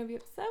worried you were going to be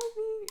upset with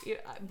me.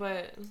 Yeah,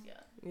 but,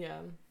 yeah.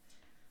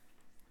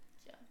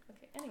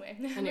 Anyway,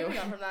 moving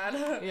on from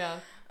that. Yeah.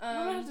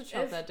 I'm gonna have to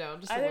chop that down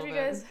just a little bit.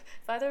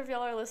 If either of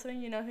y'all are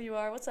listening, you know who you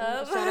are. What's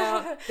up? Shout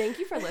out. Thank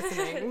you for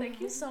listening.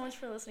 Thank you so much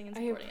for listening and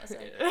supporting us.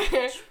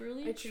 I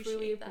truly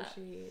appreciate that.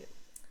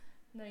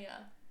 No, yeah.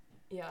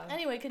 Yeah.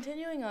 Anyway,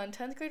 continuing on.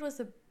 10th grade was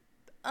the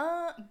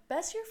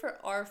best year for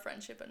our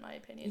friendship, in my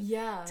opinion.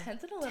 Yeah.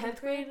 10th and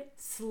 11th grade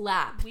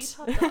slapped. We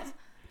popped off.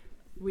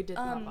 We did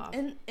pop off.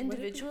 And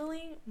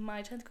individually,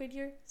 my 10th grade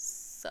year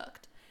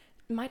sucked.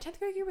 My 10th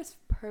grade year was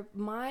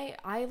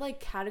I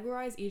like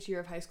categorize each year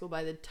of high school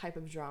by the type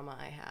of drama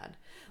I had.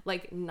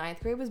 Like 9th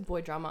grade was boy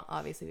drama,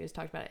 obviously we just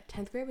talked about it.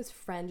 10th grade was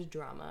friend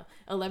drama.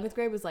 11th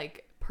grade was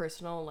like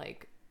personal,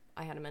 like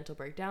I had a mental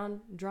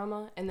breakdown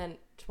drama, and then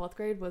 12th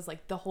grade was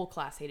like the whole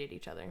class hated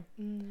each other.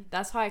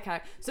 That's how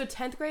I so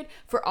 10th grade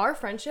for our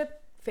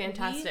friendship,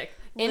 fantastic.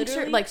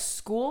 Like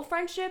school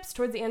friendships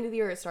towards the end of the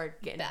year it started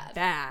getting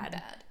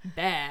bad.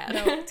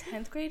 No,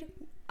 10th grade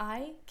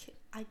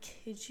I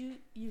kid you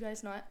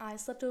guys not. I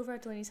slept over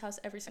at Delaney's house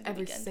every single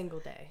weekend. Every single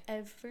day.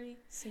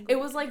 It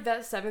was like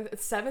that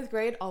seventh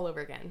grade all over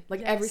again.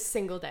 Like every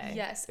single day.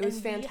 Yes. It was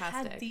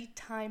fantastic. We had the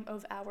time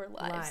of our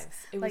lives.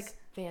 It was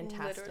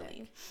fantastic.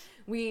 Literally.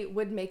 We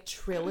would make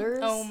trillers.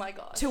 Oh my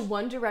gosh. To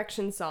One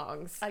Direction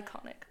songs.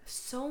 Iconic.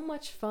 So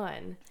much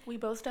fun. We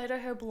both dyed our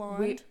hair blonde.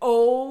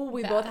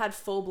 We both had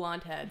full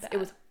blonde heads. It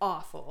was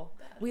awful.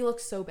 We looked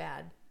so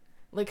bad.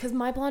 Like, because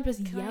my blonde was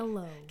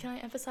yellow. Can I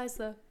emphasize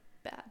the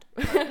bad?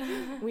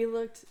 We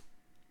looked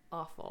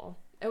awful.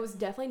 It was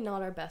definitely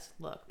not our best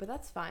look, but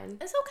that's fine.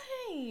 It's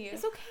okay.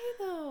 It's okay,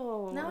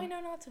 though. Now I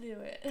know not to do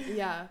it.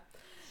 Yeah.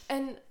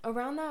 And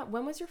around that,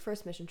 when was your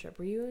first mission trip?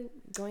 Were you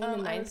going into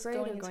ninth grade?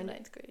 Going into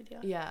ninth grade, yeah.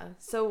 Yeah.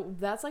 So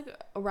that's, like,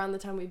 around the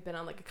time we've been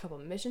on, like, a couple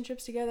of mission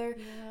trips together.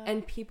 Yeah.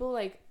 And people,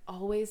 like,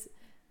 always...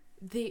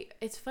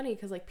 it's funny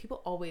because, like,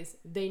 people always,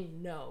 they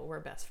know we're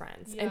best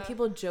friends. Yeah. And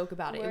people joke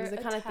about it. It was the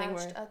kind of thing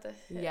where... at the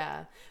hip.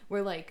 Yeah.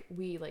 Where, like,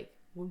 we, like...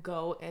 we'll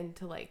go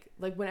into, like,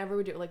 whenever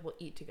we do it, like, we'll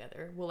eat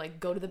together. We'll, like,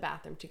 go to the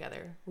bathroom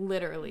together.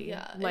 Literally.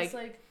 Yeah. It's,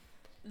 like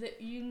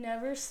you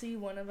never see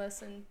one of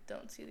us and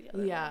don't see the other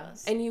one of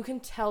us. And you can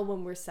tell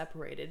when we're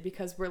separated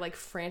because we're, like,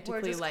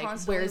 frantically, like,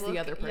 where's the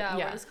other person? Yeah,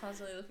 we're just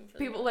constantly looking for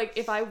people. Like,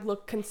 if I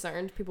look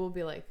concerned, people will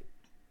be like,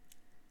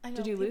 I know,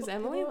 did you lose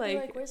Emilee? People will be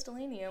like, where's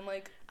Delaney? I'm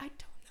like, I don't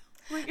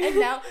know. Like, and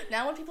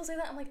now when people say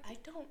that, I'm like, I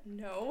don't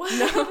know.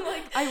 No,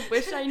 like, I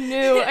wish I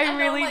knew. I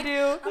really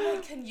do. I'm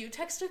like, can you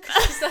text her?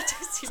 Because that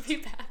texted me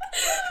back.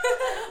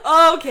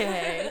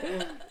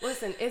 Okay.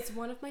 Listen, it's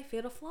one of my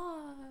fatal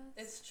flaws.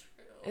 It's true.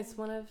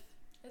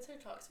 It's her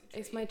toxic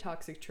trait. It's my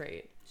toxic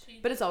trait.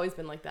 But it's always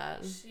been like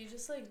that. She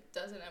just, like,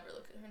 doesn't ever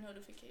look at her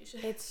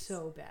notifications. It's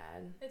so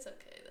bad. It's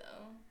okay,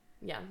 though.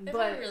 Yeah, if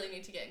I really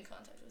need to get in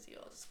contact with you,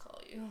 I'll just call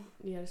you.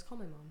 Yeah, just call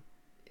my mom.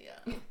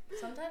 Yeah.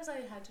 Sometimes I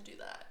had to do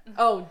that.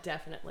 Oh,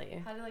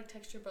 definitely. I had to, like,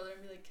 text your brother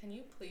and be like, can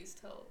you please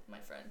tell my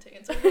friend to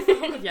answer her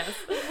phone? Yes.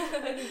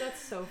 I think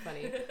that's so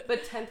funny.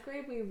 But 10th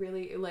grade, we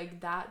really, like,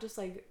 that just,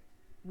 like,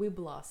 we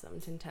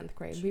blossomed in 10th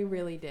grade. True. We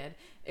really did.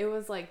 It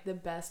was, like, the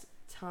best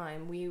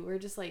time. We were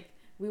just, like,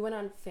 we went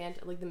on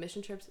like the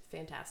mission trips,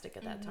 fantastic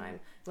at that time.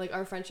 Like,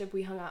 our friendship,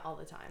 we hung out all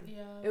the time.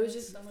 Yeah, it was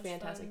just so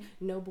fantastic. Fun.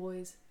 No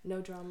boys, no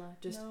drama,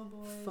 just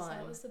fun.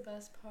 That was the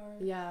best part.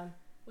 Yeah.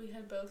 We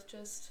had both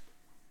just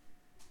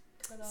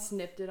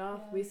snipped it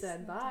off. Yeah, we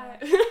said bye.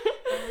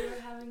 We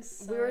were having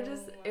so we were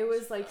just it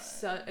was like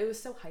fun. it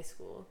was so high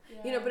school. Yeah.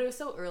 You know, but it was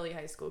so early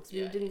high school because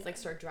we didn't like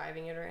start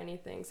driving it or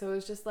anything. So it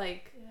was just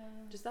like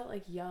just that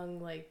like young,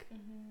 like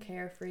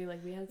carefree,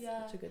 like we had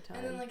such a good time.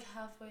 And then like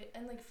halfway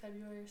in like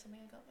February or something,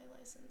 I got my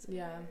license.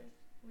 Yeah.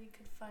 We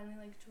could finally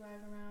like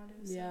drive around.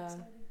 It was so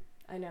exciting.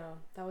 I know.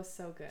 That was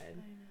so good.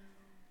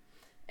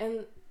 I know.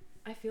 And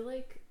I feel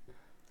like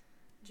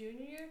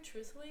junior year,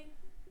 truthfully,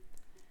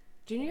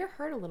 junior year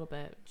hurt a little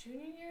bit.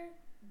 Junior year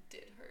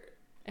did hurt.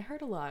 It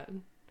hurt a lot.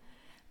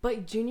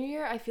 But junior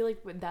year, I feel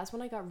like that's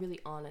when I got really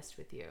honest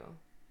with you.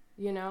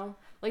 You know?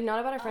 Like, not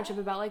about our friendship,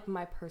 about, like,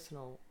 my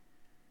personal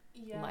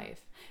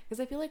life. Because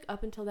I feel like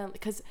up until then,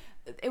 because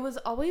it was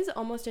always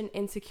almost an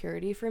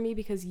insecurity for me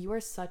because you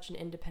are such an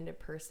independent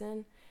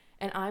person.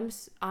 And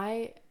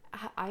I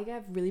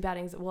have really bad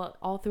anxiety, well,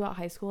 all throughout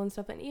high school and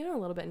stuff, and even a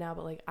little bit now,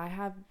 but, like, I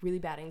have really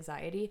bad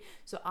anxiety,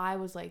 so I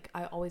was, like,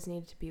 I always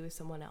needed to be with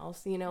someone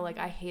else, you know, like,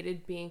 I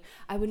hated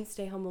I wouldn't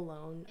stay home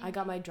alone. I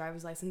got my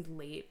driver's license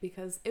late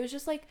because it was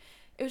just, like,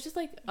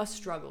 a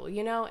struggle,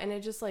 you know, and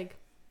it just, like,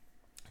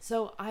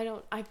 so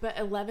but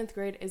 11th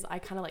grade is, I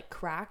kind of, like,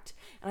 cracked,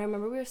 and I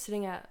remember we were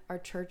sitting at our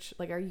church,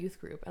 like, our youth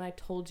group, and I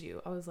told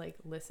you, I was like,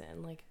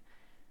 listen, like,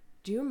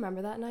 do you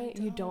remember that night?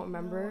 You don't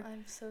remember? No,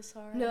 I'm so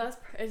sorry. No,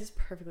 it's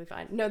perfectly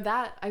fine. No,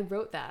 I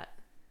wrote that.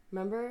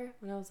 Remember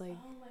when I was like,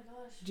 oh my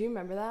gosh. Do you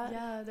remember that?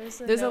 Yeah,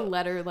 there's a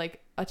letter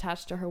like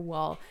attached to her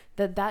wall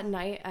that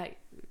night at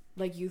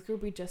like youth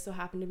group we just so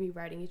happened to be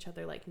writing each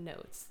other like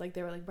notes. Like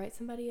they were like, write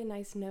somebody a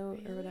nice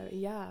note or whatever.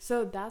 Yeah.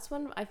 So that's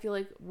when I feel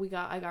like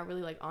I got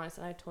really like honest,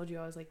 and I told you,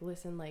 I was like,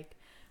 listen, like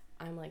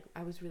I'm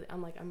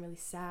really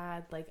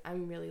sad, like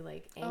I'm really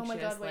like anxious. Oh my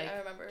god, wait, like, I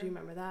remember. Do you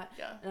remember that?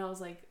 Yeah. And I was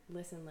like,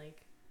 listen,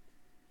 like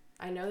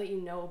I know that you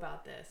know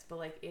about this, but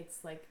like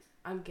it's like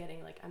I'm going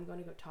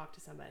to go talk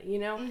to somebody, you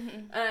know?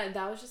 And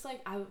that was just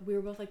like we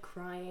were both like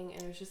crying,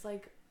 and it was just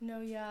like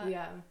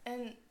yeah.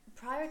 And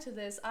prior to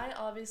this, I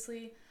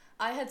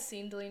had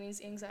seen Delaney's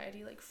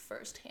anxiety like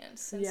firsthand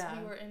since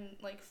we were in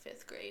like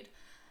 5th grade,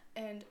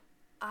 and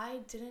I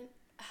didn't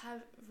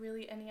have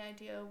really any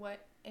idea what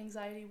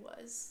anxiety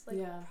was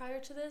like prior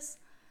to this.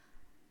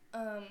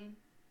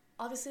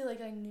 Obviously,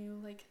 like I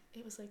knew like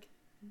it was like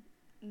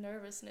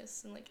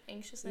nervousness and like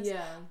anxiousness,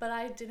 but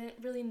I didn't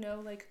really know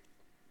like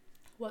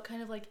what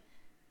kind of like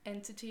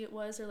entity it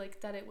was, or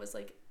like that it was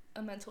like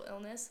a mental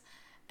illness,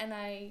 and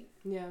I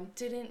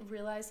didn't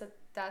realize that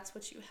that's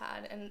what you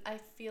had. And I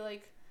feel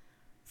like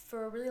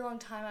for a really long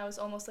time I was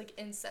almost like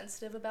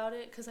insensitive about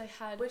it because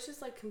which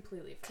is like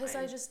completely fine, because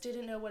I just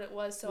didn't know what it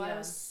was, so I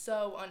was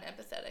so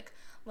unempathetic,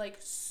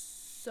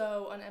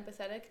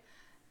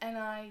 and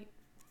I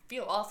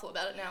feel awful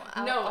about it now.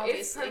 No, obviously.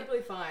 It's perfectly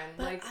fine.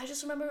 But like I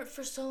just remember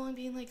for so long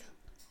being like,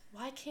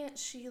 why can't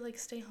she like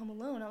stay home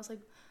alone? I was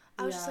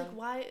just like,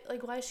 why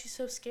is she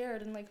so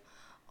scared and like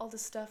all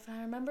this stuff? And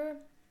I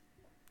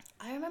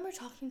remember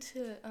talking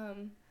to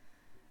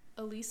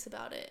Elise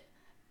about it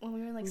when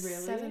we were in like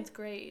 7th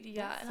grade.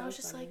 Yeah, that's and so I was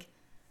just funny. Like,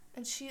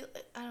 and she,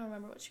 I don't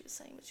remember what she was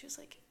saying, but she was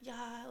like,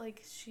 yeah,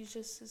 like she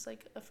just is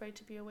like afraid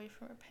to be away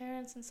from her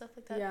parents and stuff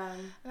like that. Yeah.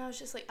 And I was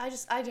just like, I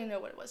didn't know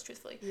what it was,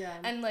 truthfully. Yeah.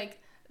 And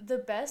like the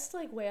best,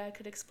 like, way I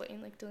could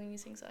explain, like,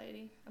 Delaney's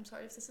anxiety. I'm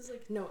sorry if this is,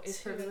 like, no, it's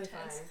perfectly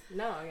fine.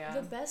 No, yeah.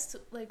 The best,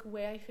 like,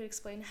 way I could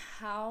explain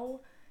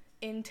how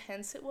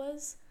intense it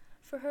was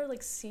for her,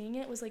 like, seeing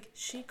it was, like,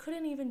 she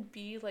couldn't even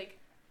be, like,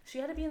 she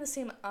had to be in the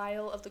same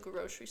aisle of the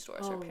grocery store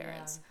as her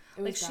parents.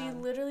 Yeah. Like, she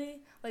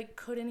literally, like,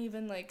 couldn't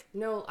even, like...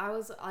 No, I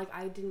was, like,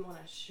 I didn't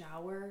want to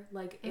shower.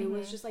 Like, it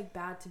was just, like,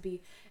 bad to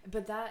be...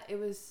 But it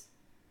was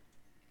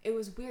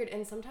weird.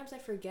 And sometimes I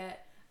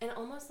forget... And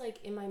almost,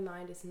 like, in my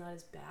mind, it's not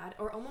as bad.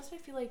 Or almost I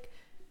feel like,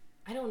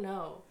 I don't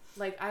know.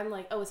 Like, I'm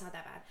like, oh, it's not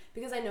that bad.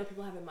 Because I know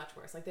people have it much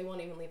worse. Like, they won't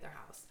even leave their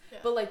house. Yeah.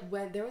 But, like,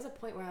 when there was a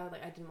point where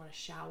I didn't want to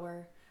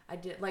shower. I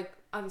did, like,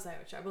 obviously I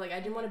would shower. But, like, I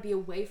didn't want to be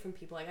away from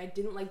people. Like, I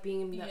didn't like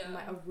being in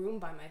a room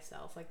by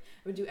myself. Like,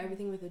 I would do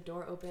everything with the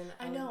door open.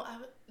 I know.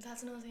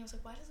 That's another thing. I was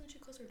like, why doesn't she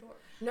close her door?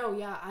 No,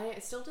 yeah. I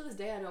still to this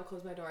day, I don't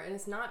close my door. And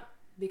it's not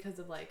because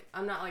of, like,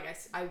 I'm not like,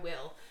 I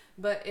will.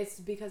 But it's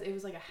because it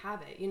was, like, a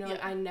habit, you know? Yeah.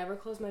 Like, I never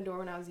closed my door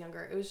when I was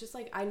younger. It was just,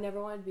 like, I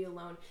never wanted to be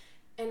alone.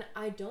 And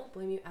I don't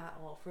blame you at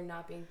all for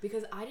not being...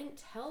 Because I didn't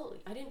tell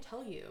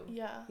you.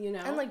 Yeah. You know?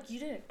 And, like, you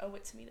didn't owe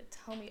it to me to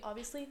tell me,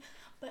 obviously.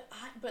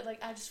 But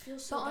like, I just feel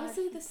so bad. But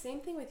honestly, the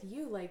same thing with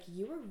you. Like,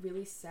 you were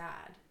really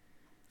sad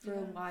for a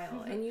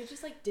while. And you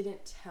just, like,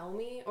 didn't tell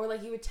me. Or,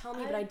 like, you would tell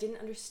me, but I didn't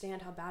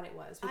understand how bad it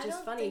was. Which is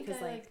funny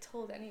because, like...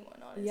 told anyone,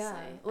 honestly. Yeah.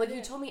 Like,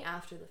 you told me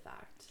after the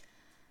fact.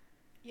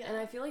 Yeah. And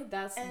I feel like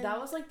that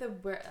was like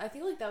I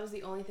feel like that was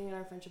the only thing in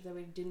our friendship that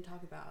we didn't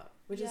talk about,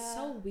 which is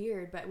so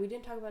weird, but we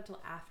didn't talk about it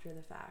till after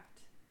the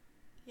fact.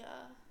 Yeah.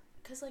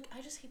 Cuz like I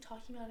just hate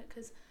talking about it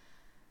cuz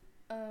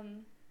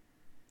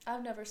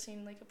I've never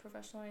seen like a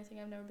professional or anything.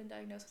 I've never been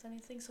diagnosed with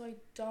anything, so I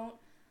don't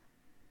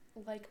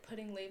like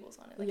putting labels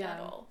on it like at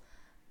all.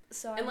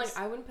 So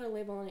I wouldn't put a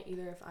label on it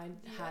either if I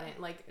hadn't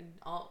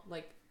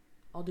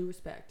all due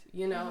respect,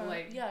 you know,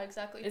 like... Yeah,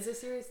 exactly. It's a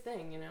serious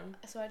thing, you know?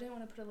 So I didn't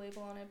want to put a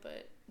label on it,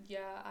 but,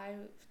 yeah,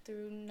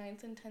 through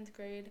 9th and 10th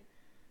grade,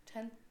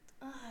 9th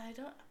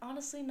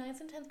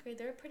and 10th grade,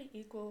 they were pretty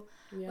equal.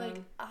 Yeah.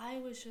 Like, I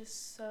was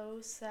just so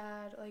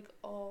sad, like,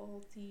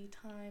 all the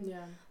time.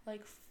 Yeah.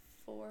 Like,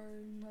 for,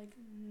 like,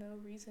 no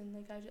reason.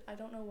 Like, I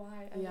don't know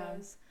why I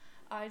was.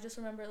 I just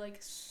remember, like,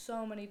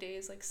 so many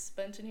days, like,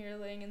 spent in here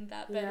laying in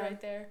that bed right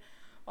there.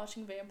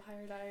 Watching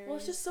Vampire Diaries. Well,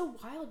 it's just so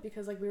wild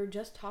because, like, we were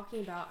just talking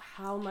about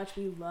how much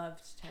we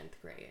loved 10th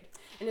grade.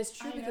 And it's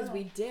true because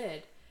we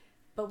did,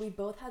 but we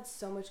both had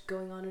so much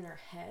going on in our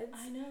heads.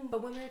 I know.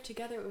 But when we were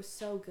together, it was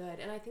so good.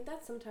 And I think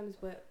that's sometimes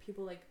what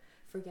people, like,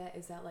 forget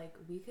is that, like,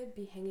 we could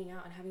be hanging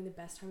out and having the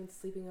best time and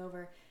sleeping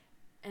over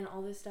and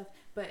all this stuff,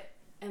 but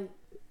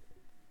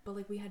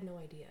like, we had no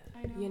idea.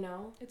 I know. You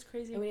know? It's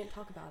crazy. And we didn't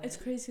talk about it. It's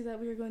crazy that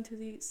we were going through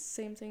the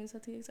same things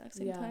at the exact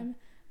same time.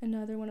 And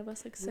neither one of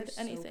us, like, said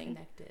anything.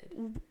 We're so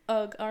connected.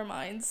 Ugh, our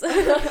minds.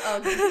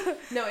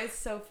 No, it's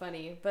so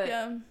funny. But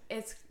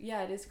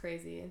it is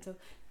crazy. And so,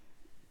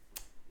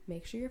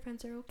 make sure your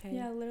friends are okay.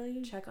 Yeah,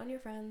 literally. Check on your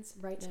friends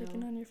right now. Check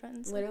in on your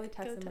friends. Literally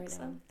text them right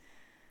now.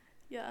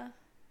 Yeah.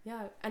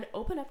 Yeah, and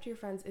open up to your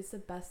friends. It's the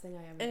best thing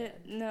I ever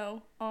did.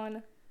 No,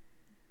 on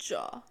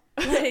jaw.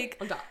 Like,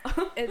 on jaw.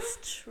 It's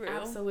true.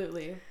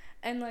 Absolutely.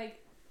 And,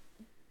 like,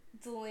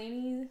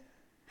 Delaney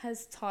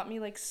has taught me,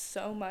 like,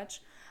 so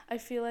much. I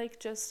feel like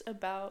just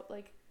about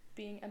like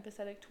being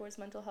empathetic towards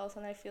mental health,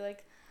 and I feel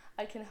like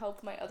I can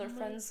help my other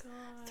friends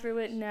through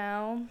it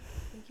now.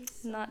 Thank you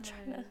so Not much.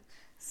 trying to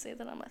say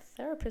that I'm a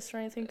therapist or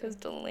anything, because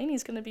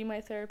Delaney's gonna be my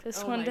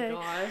therapist one day.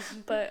 Gosh.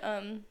 But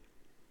I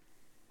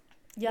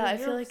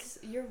feel like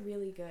you're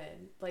really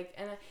good. Like,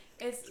 and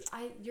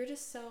you're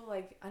just so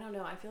like, I don't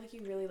know. I feel like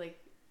you really like.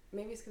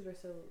 Maybe it's because we're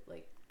so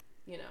like,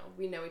 you know,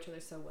 we know each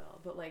other so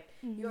well. But like,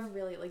 you're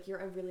really like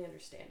you're really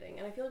understanding.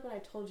 And I feel like when I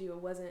told you, it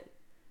wasn't.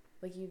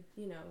 Like, you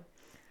know,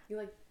 you,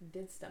 like,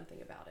 did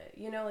something about it.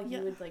 You know, like,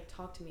 you would, like,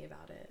 talk to me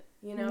about it.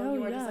 You know? No,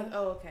 you weren't just like,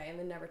 oh, okay, and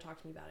then never talk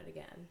to me about it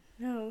again.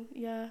 No,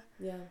 yeah.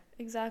 Yeah.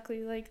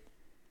 Exactly. Like,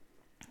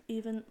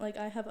 even, like,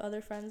 I have other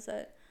friends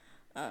that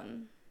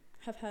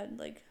have had,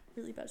 like,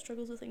 really bad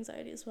struggles with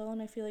anxiety as well, and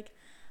I feel like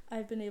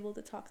I've been able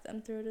to talk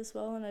them through it as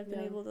well, and I've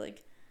been able to,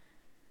 like,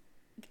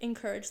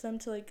 encourage them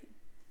to, like,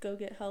 go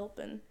get help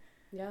and...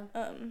 Yeah.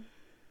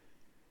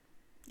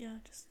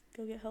 Just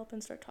go get help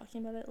and start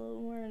talking about it a little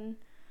more and...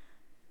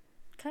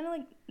 kind of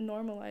like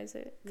normalize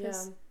it,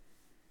 because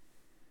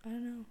I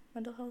don't know,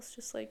 mental health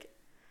just like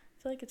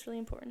I feel like it's really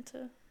important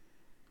to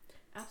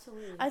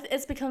absolutely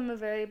it's become a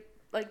very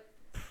like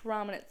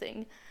prominent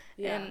thing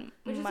in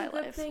which my is a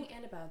good life. thing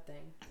and a bad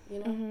thing, you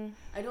know.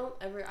 I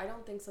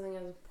don't think something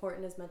as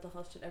important as mental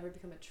health should ever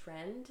become a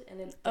trend,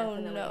 and it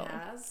definitely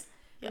has,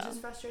 which is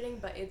frustrating,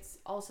 but it's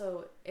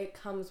also it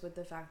comes with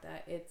the fact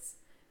that it's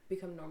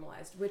become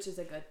normalized, which is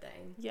a good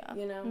thing,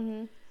 you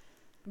know.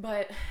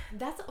 But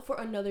that's for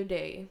another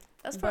day.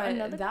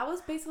 That was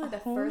basically the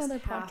first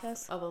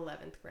half of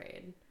 11th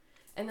grade.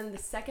 And then the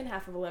second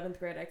half of 11th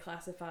grade I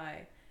classify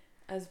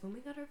as when we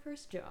got our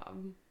first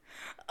job.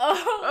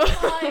 Oh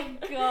my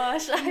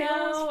gosh.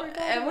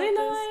 Emilee and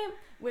I,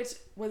 which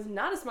was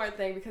not a smart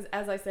thing because,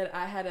 as I said,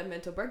 I had a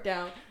mental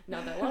breakdown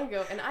not that long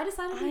ago, and I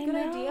decided it was a good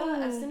idea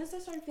as soon as I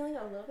started feeling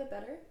a little bit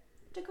better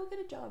to go get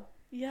a job.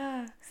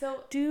 Yeah.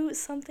 So do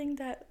something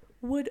that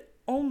would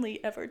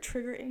only ever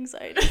trigger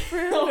anxiety for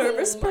a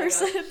nervous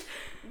person. God.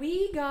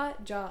 We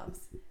got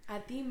jobs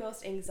at the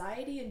most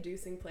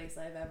anxiety-inducing place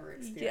I've ever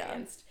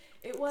experienced.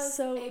 Yeah. It was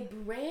a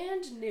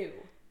brand new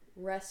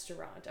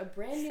restaurant, a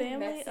brand new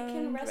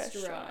Mexican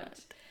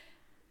restaurant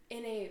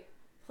in a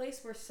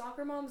place where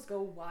soccer moms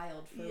go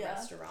wild for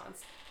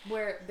restaurants,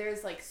 where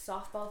there's like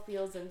softball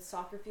fields and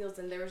soccer fields,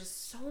 and there were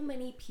just so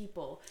many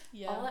people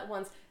all at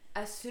once.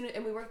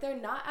 And we worked there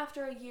not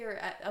after a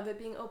year of it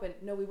being open.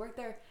 No, we worked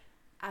there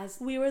as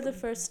we were the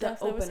first staff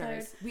that was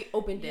hired. We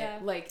opened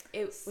it. Like,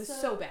 it was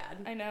so bad.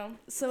 I know.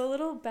 So a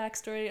little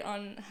backstory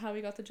on how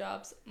we got the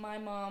jobs. My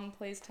mom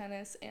plays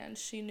tennis, and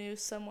she knew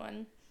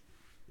someone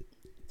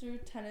through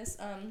tennis.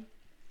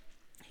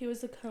 He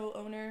was the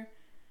co-owner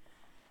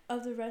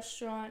of the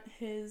restaurant.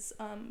 His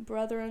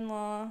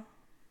brother-in-law,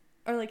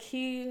 or like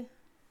I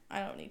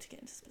don't need to get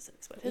into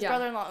specifics, but his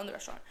brother-in-law owned the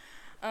restaurant.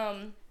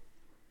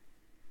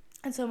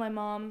 And so my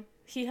mom,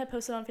 he had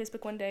posted on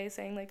Facebook one day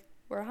saying, like,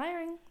 we're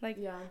hiring, like,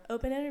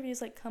 open interviews,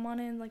 like, come on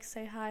in, like,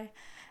 say hi. And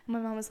my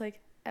mom was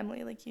like,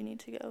 Emilee, like, you need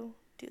to go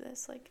do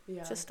this, like,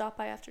 just stop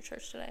by after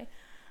church today.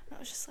 And I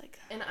was just like,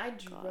 and I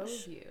drove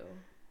you.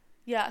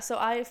 Yeah, so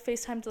I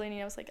FaceTimed Delaney,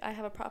 and I was like, I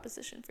have a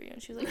proposition for you.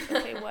 And she was like,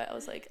 okay, what? I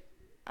was like,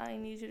 I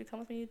need you to come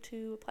with me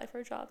to apply for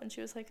a job. And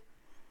she was like,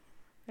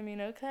 I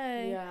mean,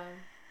 okay. Yeah.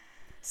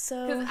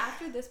 So, because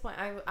after this point,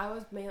 I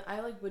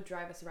would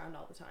drive us around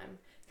all the time.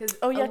 Because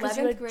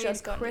 11th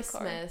grade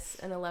Christmas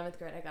and 11th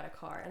grade, I got a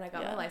car, and I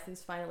got my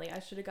license finally. I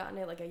should have gotten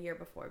it like a year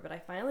before, but I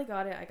finally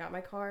got it. I got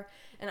my car,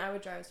 and I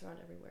would drive us around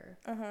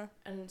everywhere.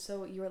 And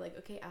so you were like,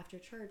 okay, after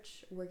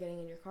church, we're getting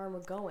in your car and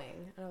we're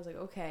going. And I was like,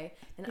 okay.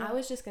 And I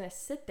was just gonna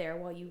sit there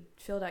while you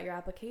filled out your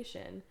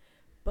application,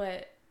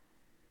 but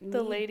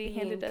the lady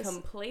handed us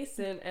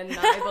complacent and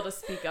not able to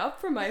speak up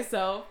for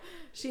myself.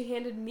 She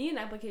handed me an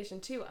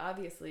application too,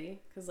 obviously,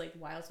 because like,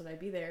 why else would I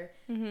be there?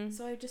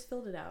 So I just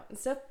filled it out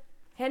instead of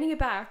handing it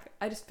back.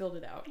 I just filled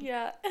it out.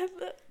 Yeah, and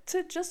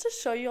to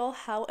show you all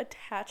how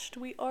attached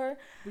we are,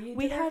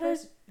 we had a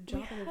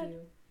job interview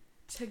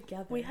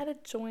together. We had a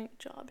joint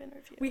job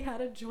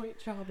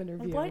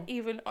interview. What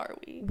even are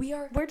we?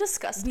 We're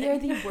disgusting. We are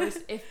the worst.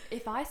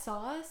 If I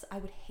saw us, I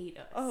would hate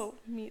us. Oh,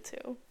 me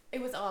too.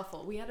 It was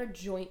awful. We had a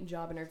joint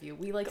job interview.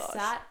 We like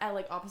sat at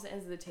like opposite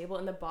ends of the table,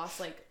 and the boss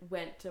like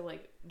went to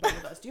like one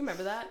of us. Do you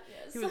remember that?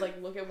 Yes. He would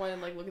like look at one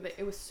and like look at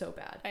it was so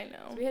bad. I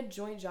know. So we had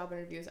joint job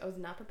interviews. I was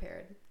not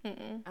prepared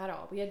at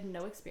all. We had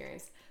no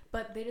experience,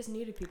 but they just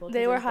needed people.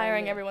 They were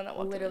hiring everyone that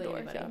walked in the door.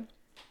 Anybody. Yeah.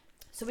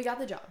 So we got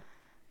the job.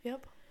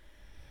 Yep.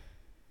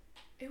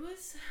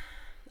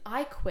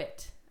 I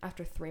quit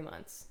after 3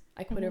 months.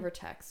 I quit over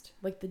text,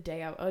 like a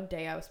day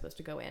I was supposed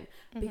to go in,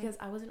 because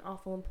I was an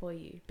awful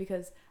employee,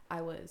 because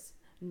I was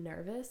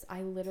nervous.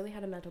 I literally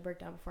had a mental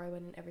breakdown before I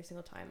went in every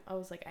single time. I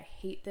was like, I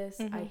hate this.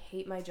 I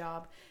hate my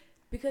job,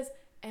 because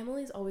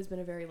Emilee's always been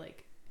a very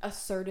like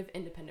assertive,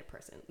 independent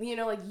person. You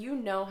know, like, you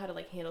know how to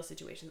like handle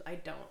situations. I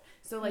don't.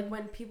 So like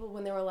when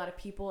there were a lot of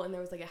people and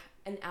there was like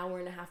an hour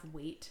and a half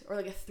wait, or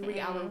like a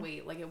 3-hour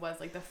wait, like it was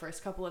like the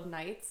first couple of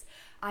nights,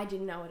 I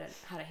didn't know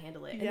how to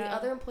handle it. And the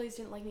other employees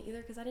didn't like me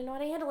either, because I didn't know how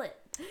to handle it,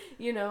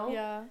 you know?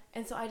 Yeah.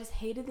 And so I just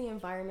hated the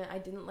environment. I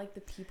didn't like the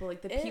people.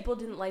 Like, people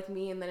didn't like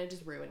me, and then it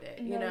just ruined it,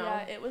 you know?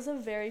 Yeah, it was a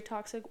very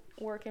toxic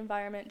work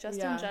environment, just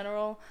in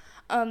general.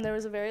 There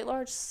was a very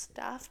large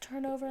staff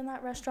turnover in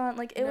that restaurant.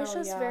 Like, it was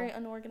just very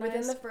unorganized.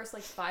 Within the first,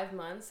 like, 5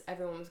 months,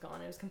 everyone was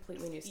gone. It was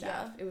completely new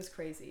staff. It was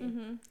crazy.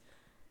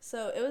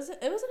 So it was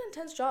an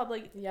intense job.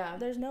 Like,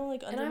 there's no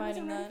like undermining that. And I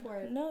wasn't ready for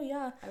it. No,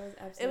 yeah. I was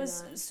absolutely It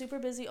was super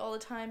busy all the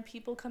time.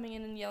 People coming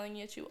in and yelling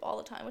at you all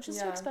the time, which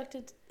is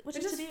expected. Which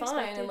is to be fine.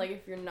 Expected. And like,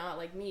 if you're not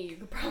like me, you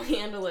could probably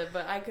handle it.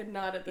 But I could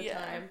not at the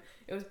time.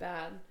 It was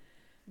bad.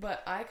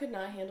 But I could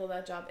not handle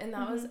that job. And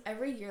that was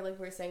every year, like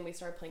we were saying, we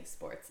started playing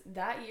sports.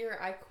 That year,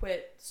 I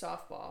quit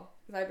softball,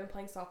 because I've been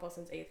playing softball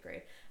since 8th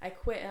grade. I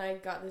quit, and I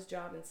got this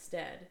job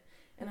instead.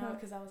 And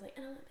because I was like,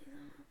 I don't want to play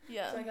softball.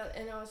 Yeah. So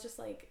I was just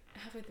like,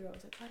 halfway through, I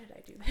was like, why did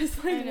I do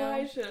this? Like,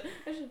 I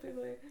should be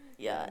like.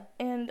 Yeah.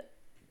 And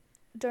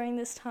during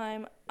this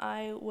time,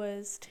 I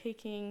was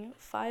taking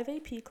 5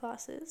 AP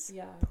classes,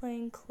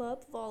 playing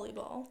club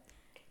volleyball,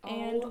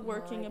 and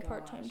working a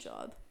part-time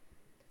job.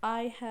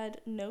 I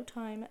had no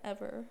time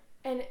ever.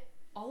 And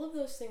all of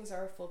those things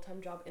are a full-time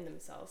job in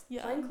themselves.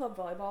 Yeah. Playing club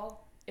volleyball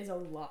is a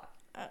lot.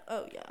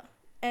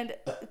 And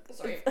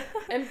sorry.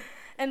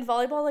 And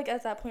volleyball, like,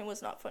 at that point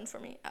was not fun for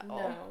me at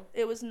all.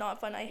 It was not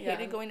fun. I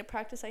hated going to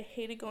practice. I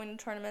hated going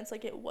to tournaments.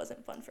 Like, it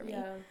wasn't fun for me.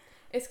 Yeah.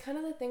 It's kind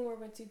of the thing where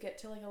once you get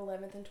to like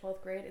 11th and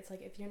 12th grade, it's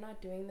like, if you're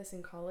not doing this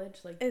in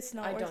college, like, it's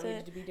not worth it. I don't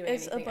need to be doing anything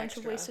extra. It's a bunch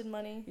of wasted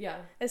money. Yeah.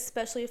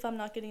 Especially if I'm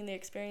not getting the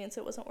experience,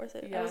 it wasn't worth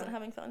it. Yeah. I wasn't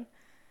having fun.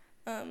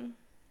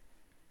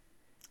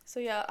 So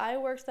yeah, I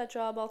worked that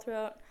job all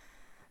throughout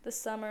the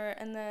summer,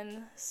 and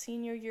then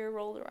senior year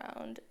rolled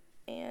around,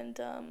 and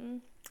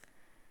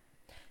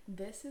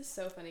This is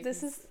so funny.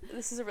 This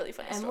is a really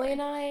funny Emilee story.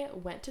 and I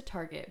went to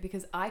Target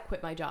because I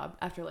quit my job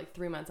after like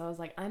 3 months. I was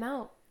like, I'm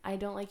out. I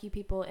don't like you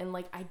people, and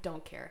like I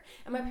don't care.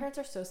 And my parents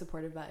are so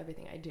supportive about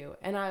everything I do.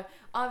 And I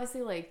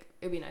obviously, like,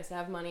 it'd be nice to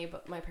have money,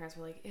 but my parents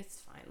were like, it's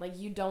fine. Like,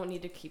 you don't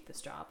need to keep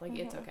this job. Like,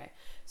 it's okay.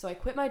 So I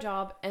quit my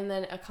job, and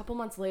then a couple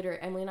months later,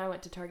 Emilee and I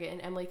went to Target,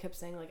 and Emilee kept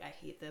saying, like, I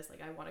hate this.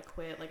 Like, I want to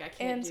quit. Like, I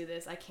can't do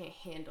this. I can't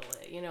handle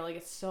it. You know, like,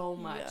 it's so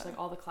much. Like,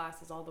 all the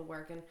classes, all the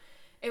work, and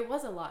it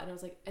was a lot. And I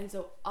was like, and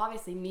so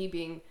obviously me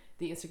being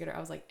the instigator, I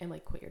was like,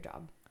 Emilee, quit your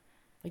job.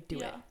 Like, do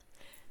it.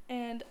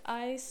 And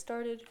I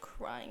started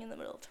crying in the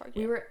middle of Target.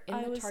 We were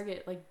in the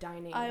Target, like,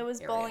 dining I was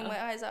area. bawling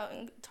my eyes out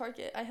in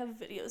Target. I have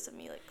videos of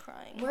me, like,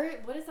 crying.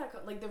 What is that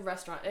called? Like, the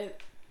restaurant.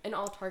 In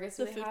all Targets,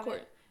 the food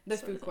court. The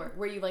food court,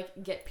 where you,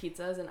 like, get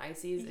pizzas and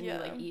ices and you,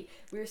 like, eat.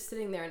 We were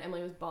sitting there, and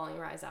Emilee was bawling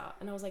her eyes out.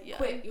 And I was like,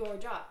 quit your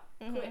job.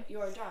 Quit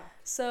your job.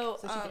 So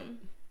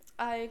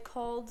I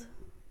called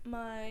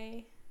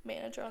my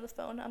manager on the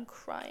phone. I'm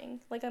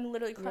crying. Like, I'm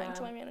literally crying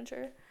to my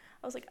manager.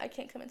 I was like, I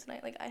can't come in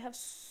tonight. Like, I have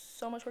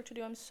so much work to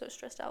do. I'm so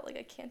stressed out. Like,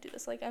 I can't do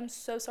this. Like, I'm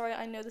so sorry.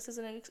 I know this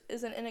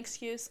isn't an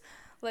excuse,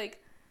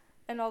 like,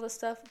 and all this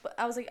stuff. But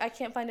I was like, I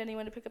can't find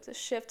anyone to pick up this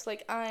shift.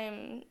 Like,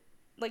 I'm,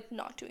 like,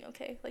 not doing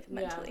okay, like,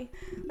 mentally.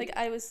 Like,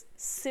 I was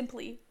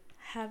simply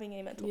having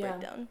a mental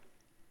breakdown.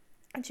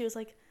 And she was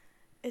like,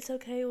 it's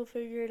okay. We'll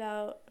figure it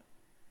out.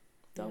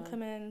 Don't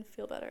come in.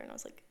 Feel better. And I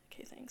was like,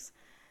 okay, thanks.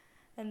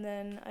 And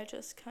then I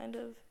just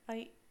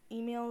I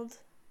emailed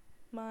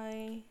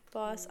my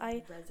boss.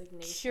 I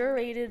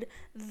curated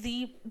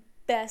the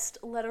best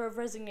letter of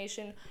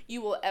resignation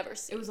you will ever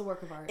see. It was a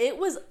work of art. It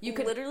was you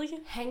could literally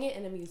hang it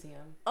in a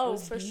museum. Oh,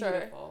 for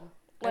beautiful.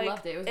 sure. Like, I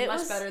loved it. It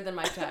was much better than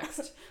my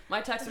text.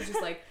 My text was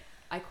just like,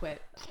 I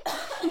quit.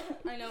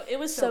 I know. It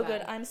was so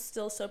good. I'm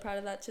still so proud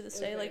of that to this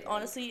day. Like,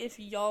 honestly, if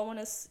y'all want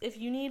to, if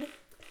you need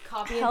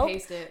copy help, and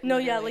paste it. No,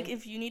 like,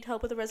 if you need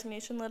help with a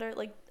resignation letter,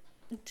 like,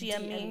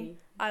 DM me.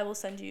 I will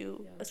send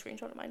you a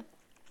screenshot of mine.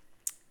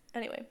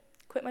 Anyway,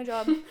 quit my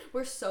job.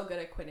 We're so good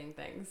at quitting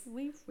things.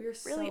 We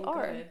really so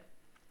are. Good.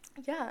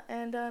 Yeah,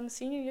 and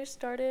senior year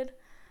started.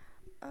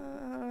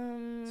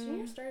 Senior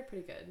year started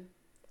pretty good.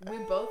 We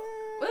both.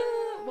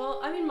 Well,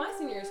 I mean, my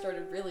senior year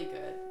started really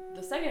good.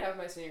 The second half of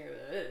my senior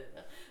year,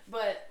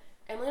 but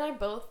Emilee and I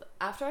both,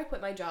 after I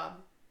quit my job,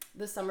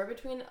 the summer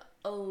between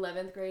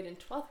 11th grade and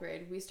 12th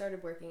grade, we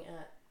started working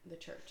at the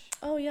church.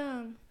 Oh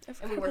yeah,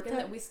 and we work in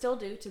that. We still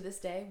do to this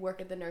day work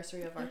at the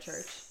nursery of our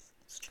church.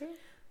 It's true.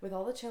 With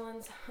all the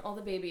chillins, all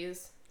the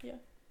babies. Yeah.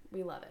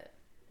 We love it.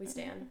 We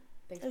stand.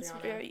 Thanks, it's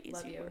Brianna. Very easy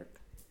love you. Work.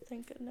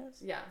 Thank goodness.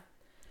 Yeah.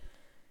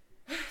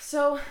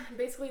 So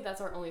basically, that's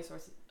our only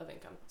source of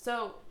income.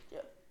 So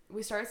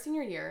we started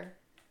senior year.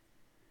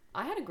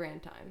 I had a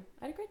great time.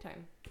 I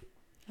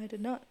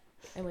did not.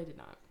 Emilee did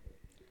not.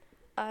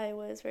 I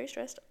was very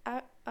stressed.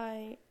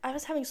 I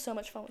was having so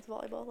much fun with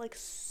volleyball, like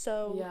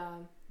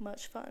so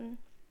much fun,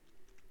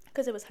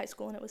 because it was high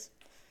school and it was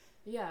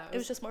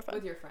just more fun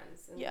with your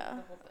friends. And the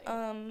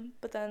whole thing.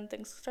 But then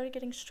things started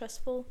getting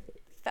stressful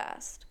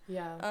fast.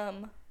 Yeah.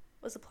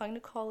 Was applying to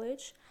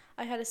college.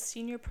 I had a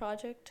senior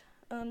project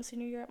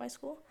senior year at my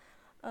school.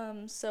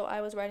 So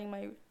I was writing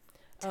my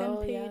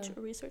 10-page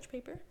research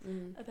paper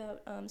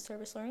about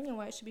service learning and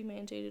why it should be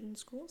mandated in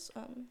schools.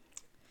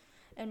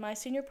 And my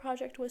senior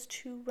project was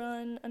to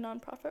run a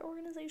nonprofit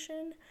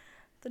organization.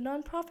 The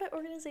nonprofit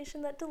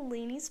organization that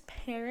Delaney's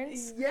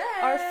parents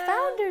are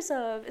founders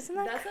of. Isn't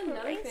that crazy? That's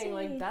another thing.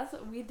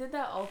 Like, we did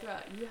that all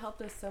throughout. You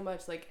helped us so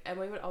much. Like,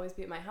 Emilee would always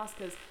be at my house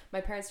because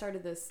my parents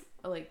started this,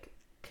 like,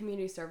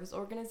 community service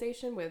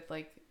organization with,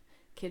 like,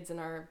 kids in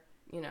our,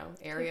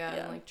 area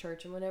and, like,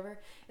 church and whatever.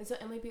 And so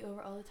Emilee would be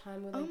over all the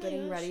time with, like,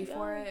 getting ready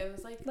for it. It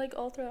was, like... Like,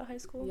 all throughout high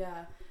school.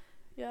 Yeah.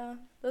 Yeah,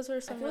 those were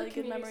some really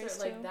good memories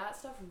too. Like, that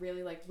stuff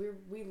really, like,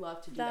 we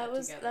love to do that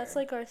together. That's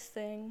like our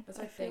thing. That's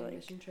our thing. Like,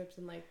 mission trips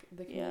and, like,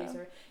 the community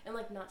service. And,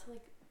 like, not to,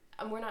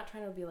 like, we're not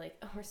trying to be like,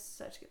 oh, we're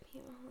such good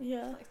people.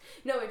 Like,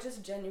 no, it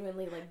just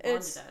genuinely, like, bonded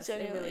us.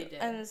 It really did.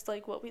 And it's,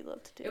 like, what we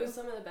love to do. It was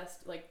some of the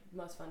best, like,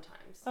 most fun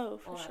times. Oh,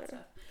 for sure. That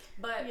stuff.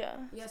 But,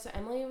 so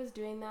Emilee was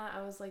doing that.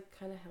 I was, like,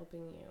 kind of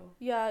helping you.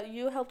 Yeah,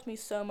 you helped me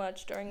so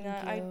much during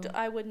that.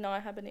 I would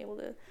not have been able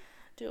to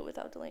do it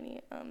without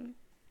Delaney.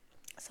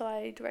 So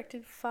I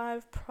directed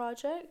 5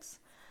 projects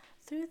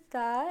through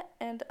that,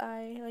 and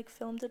I, like,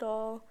 filmed it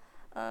all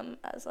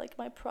as, like,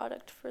 my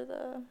product for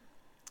the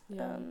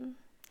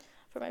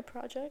for my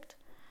project.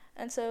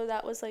 And so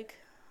that was, like,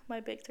 my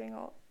big thing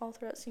all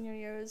throughout senior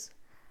year. It was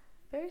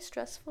very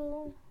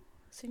stressful.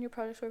 Senior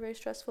projects were very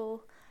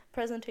stressful.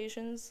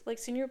 Presentations, like,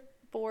 senior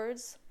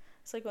boards,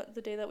 it's, like,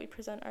 the day that we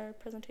present our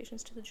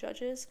presentations to the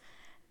judges,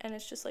 and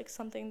it's just, like,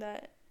 something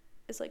that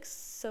is, like,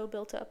 so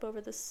built up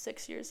over the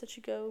 6 years that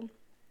you go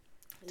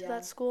to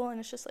that school, and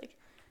it's just, like,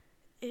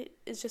 it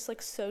is just,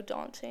 like, so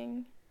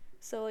daunting.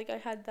 So, like, I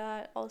had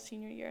that all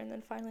senior year, and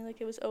then finally, like,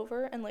 it was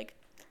over, and, like,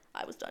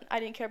 I was done. I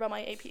didn't care about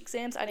my AP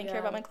exams. I didn't care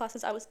about my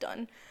classes. I was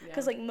done.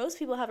 Because, like, most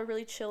people have a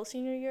really chill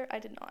senior year. I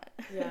did not.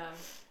 Yeah.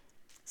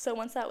 So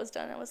once that was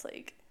done, I was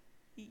like,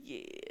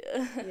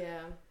 yeah.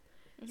 Yeah.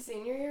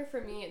 Senior year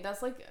for me,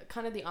 that's like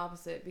kind of the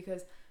opposite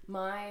because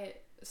my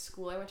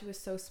school I went to was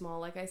so small,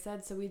 like I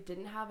said, so we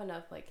didn't have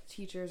enough like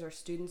teachers or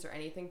students or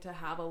anything to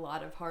have a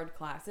lot of hard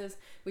classes.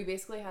 We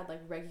basically had like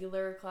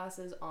regular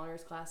classes,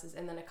 honors classes,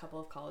 and then a couple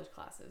of college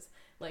classes,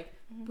 like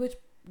which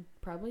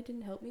probably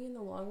didn't help me in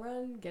the long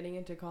run getting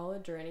into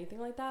college or anything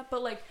like that,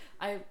 but like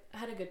I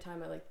had a good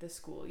time at like this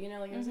school, you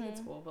know, like it was a good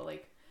school, but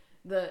like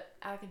the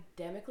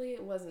academically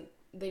it wasn't,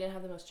 they didn't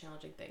have the most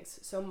challenging things.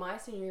 So my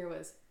senior year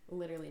was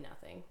literally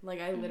nothing. Like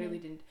I literally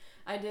didn't,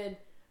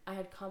 I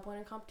had comp 1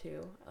 and comp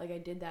 2, like I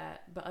did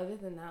that, but other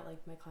than that, like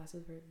my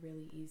classes were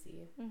really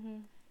easy.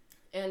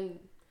 And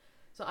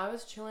so I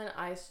was chilling.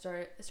 I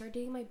started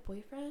dating my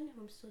boyfriend,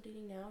 who I'm still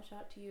dating now. Shout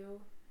out to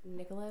you,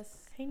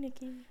 Nicholas. Hey,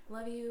 Nikki.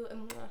 Love you.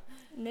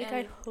 Nick,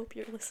 I hope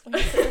you're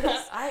listening to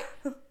this. I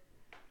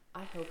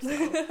hope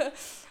so.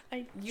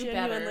 I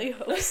genuinely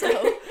hope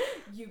so.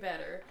 You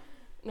better.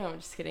 No, I'm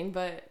just kidding.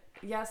 But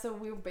yeah, so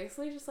we were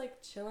basically just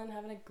like chilling,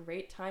 having a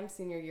great time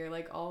senior year.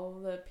 Like all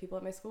the people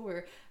at my school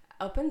were,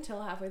 up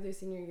until halfway through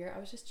senior year, I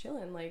was just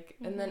chilling. Like,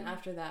 and then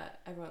after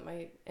that,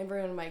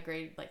 everyone in my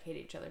grade like hated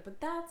each other.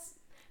 But that's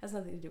has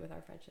nothing to do with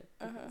our friendship.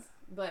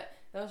 But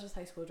that was just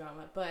high school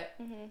drama. But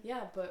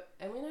yeah, but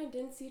Emily and I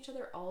didn't see each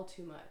other all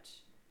too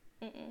much.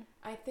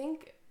 I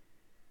think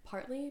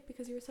partly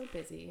because you were so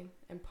busy,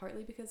 and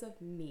partly because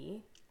of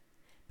me.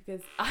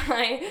 Because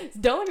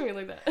don't look at me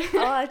like that.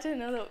 Oh, I didn't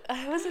know that.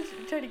 I wasn't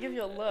trying to give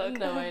you a look.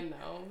 No, I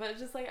know. But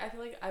just like, I feel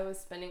like I was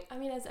spending, I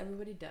mean, as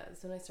everybody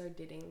does, when I started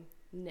dating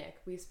Nick,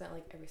 we spent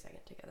like every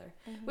second together.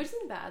 Which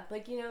isn't bad.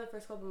 Like, you know, the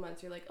first couple of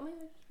months, you're like, oh my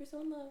gosh, we're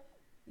so in love.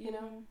 You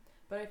know?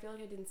 But I feel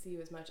like I didn't see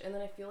you as much. And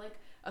then I feel like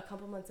a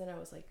couple months in, I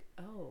was like,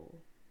 oh,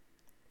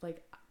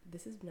 like,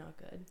 this is not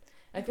good.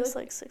 I feel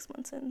like 6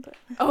 months in, but.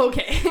 Oh,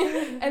 okay.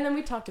 And then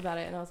we talked about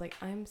it, and I was like,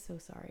 I'm so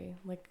sorry.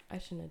 Like, I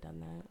shouldn't have done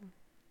that.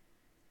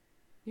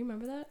 You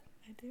remember that?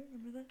 I do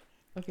remember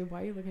that. Okay,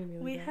 why are you looking at me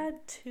like that? We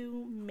had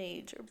 2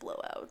 major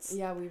blowouts.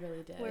 Yeah, we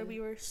really did. Where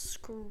we were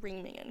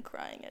screaming and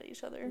crying at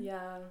each other.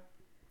 Yeah.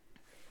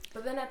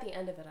 But then at the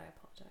end of it, I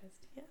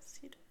apologized. Yes,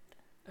 you did.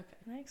 Okay.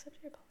 And I accept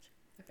your apology.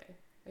 Okay.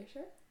 Are you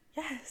sure?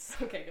 Yes.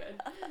 Okay,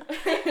 good.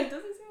 It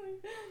doesn't seem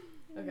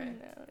like... Okay.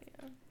 No,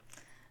 yeah.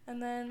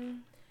 And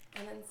then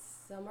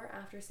summer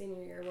after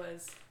senior year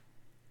was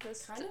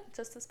kind of...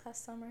 Just this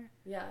past summer.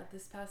 Yeah,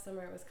 this past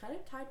summer it was kind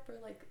of tied for,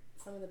 like,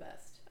 some of the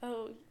best.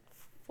 Oh,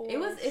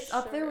 It's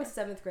up there with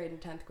 7th grade and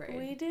 10th grade.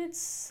 We did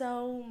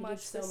so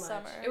much this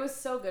summer. It was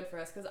so good for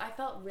us because I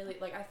felt really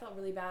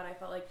bad. I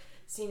felt like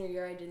senior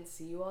year I didn't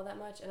see you all that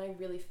much, and I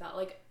really felt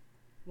like,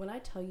 when I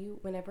tell you,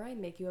 whenever I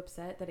make you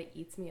upset, that it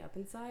eats me up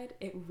inside,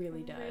 it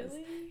really does.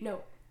 Really?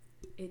 No,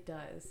 it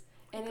does.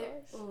 And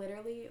it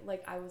literally,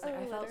 like, I was like,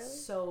 I felt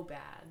so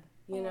bad,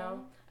 you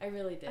know? I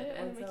really did. I didn't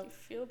want to make you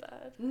feel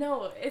bad.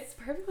 No, it's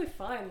perfectly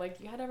fine. Like,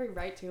 you had every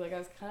right to. Like, I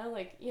was kind of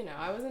like, you know,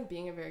 I wasn't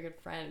being a very good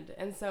friend.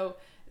 And so,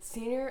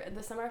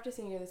 the summer after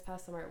senior, this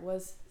past summer, it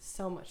was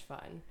so much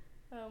fun.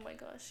 Oh my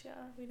gosh, yeah.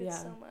 We did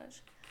so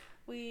much.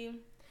 We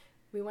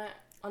went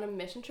on a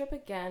mission trip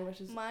again,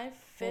 which is my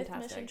 5th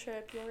mission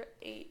trip, your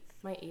 8th.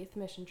 My 8th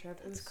mission trip.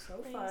 It was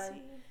so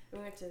fun. We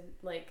went to,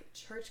 like,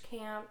 church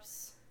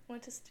camps.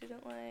 Went to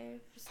Student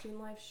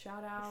Life.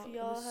 Shout out. If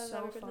y'all have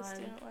ever been to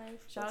Student Life,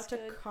 shout out to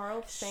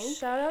Carl Fink.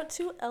 Shout out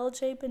to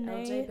LJ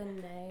Benet.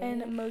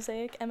 And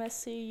Mosaic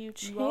MSC. You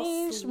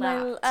changed my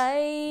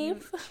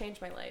life. You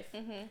changed my life.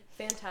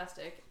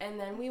 Fantastic. And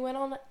then we went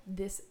on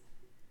this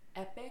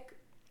epic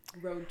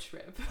road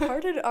trip.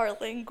 Pardon our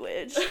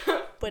language,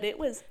 but it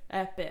was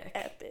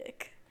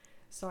epic.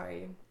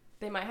 Sorry.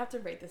 They might have to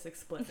rate this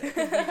explicit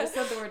because we just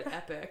said the word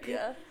epic.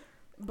 Yeah.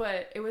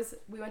 But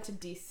we went to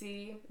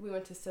DC, we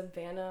went to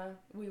Savannah,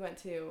 we went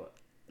to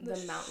the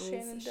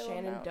mountains,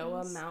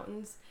 Shenandoah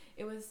Mountains.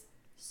 It was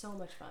so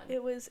much fun.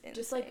 It was insane.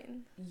 Just like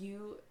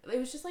it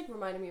was just like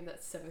reminding me of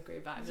that 7th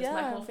grade vibe. Just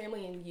my whole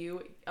family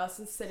and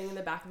us sitting in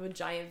the back of a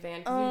giant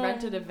van because we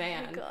rented a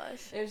van. Oh my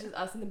gosh. It was just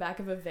us in the back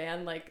of a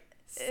van, like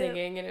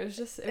singing, and it was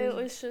just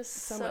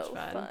so much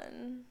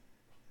fun.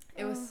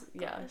 It was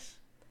gosh.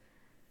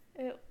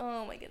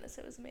 Oh my goodness,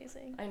 it was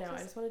amazing. I know, I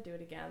just want to do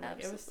it again.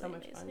 Like, it was so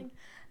much fun.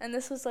 And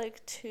this was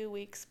like 2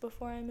 weeks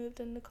before I moved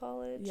into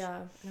college. Yeah,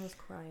 and I was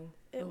crying.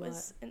 It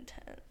was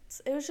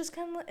intense. It was just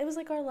kind of, it was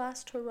like our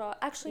last hurrah.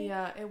 Actually.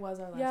 Yeah, it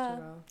was our last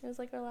hurrah. It was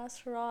like our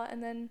last hurrah,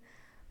 and then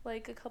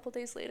like a couple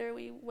days later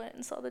we went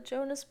and saw the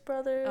Jonas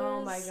Brothers.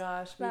 Oh my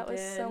gosh, that was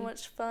so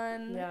much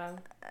fun. Yeah.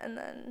 And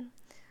then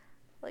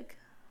like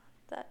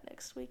that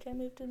next week I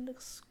moved into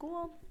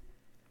school.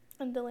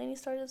 And Delaney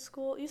started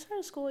school. You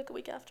started school like a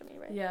week after me,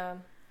 right? Yeah.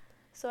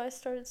 So I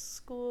started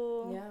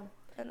school. Yeah.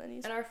 And then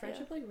and our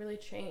friendship like really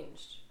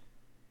changed,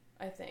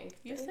 I think.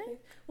 You think?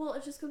 Well,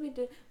 it's just because we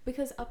did,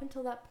 because up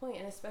until that point,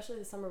 and especially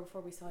the summer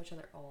before, we saw each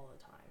other all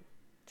the time.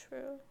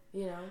 True.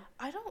 You know?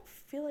 I don't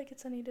feel like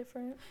it's any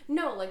different.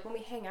 No, like when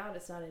we hang out,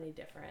 it's not any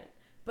different.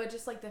 But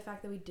just like the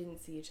fact that we didn't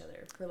see each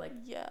other for like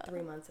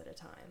 3 months at a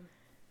time.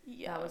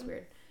 Yeah. That was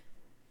weird.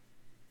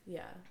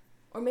 Yeah.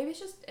 Or maybe it's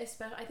just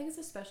I think it's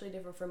especially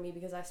different for me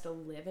because I still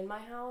live in my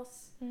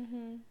house.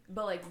 Mm-hmm.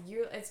 But like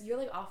you're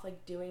like off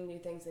like doing new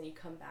things and you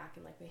come back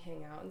and like we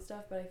hang out and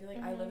stuff. But I feel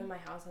like I live in my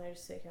house and I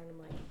just sit here and I'm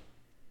like,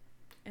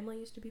 Emilee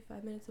used to be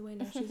 5 minutes away,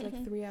 now she's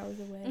like 3 hours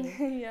away.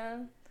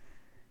 Yeah,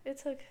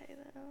 it's okay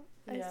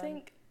though. I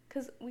think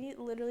because we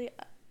literally,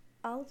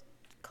 I'll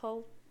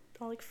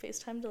like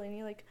FaceTime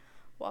Delaney like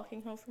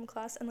walking home from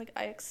class and like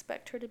I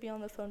expect her to be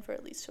on the phone for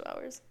at least 2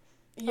 hours.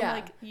 Yeah. I'm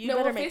like, you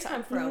better make FaceTime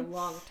time for a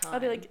long time. I'll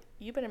be like,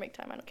 you better make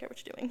time. I don't care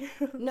what you're doing.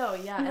 No,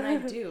 yeah, and I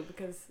do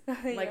because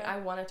like yeah. I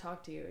want to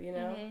talk to you, you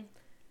know? Mm-hmm.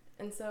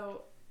 And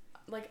so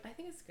like I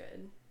think it's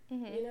good.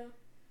 Mm-hmm. You know?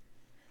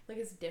 Like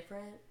it's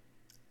different.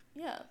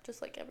 Yeah,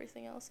 just like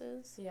everything else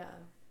is. Yeah.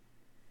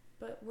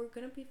 But we're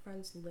going to be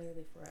friends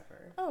literally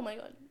forever. Oh my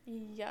god.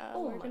 Yeah,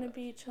 we're going to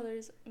be each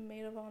other's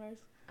maid of honors.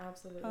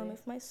 Absolutely.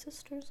 If my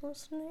sister's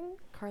listening.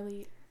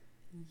 Carly,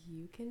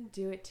 you can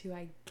do it too,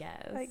 I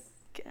guess. I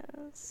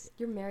guess.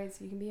 You're married,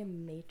 so you can be a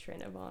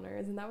matron of honor.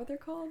 Isn't that what they're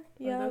called?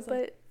 Yeah, those, but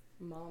like,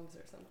 moms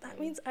or something. That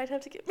means I'd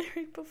have to get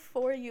married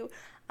before you.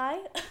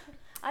 I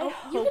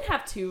hope you can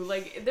have two.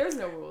 Like, there's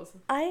no rules.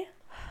 I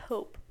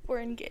hope we're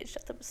engaged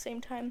at the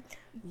same time.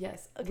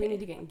 Yes. Okay. We need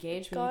to get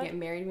engaged. We need to get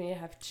married. We need to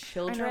have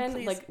children. Know,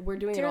 like, we're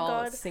doing it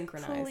all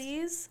synchronized.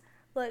 Please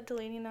let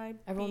Delaney and I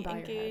be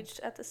engaged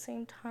at the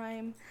same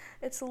time.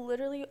 It's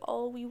literally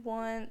all we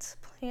want.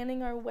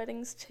 Planning our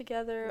weddings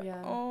together.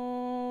 Yeah.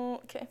 Oh,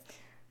 okay.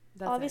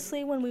 That's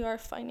obviously when we are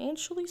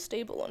financially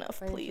stable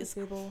enough, please.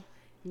 Stable,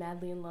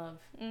 madly in love,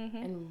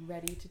 and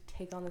ready to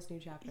take on this new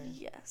chapter.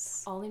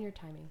 Yes. All in your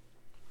timing.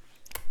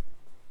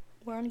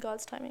 We're on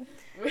God's timing.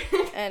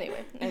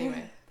 Anyway.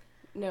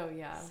 No,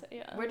 yeah. So,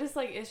 yeah. We're just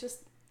like, it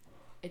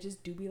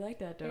just do be like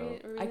that, though.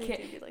 It really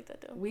do be like that,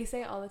 though. We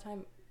say all the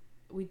time,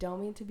 we don't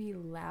mean to be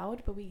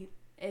loud, but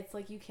it's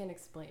like you can't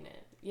explain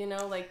it. You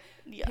know, like,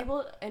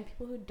 people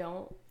who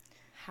don't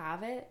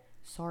have it,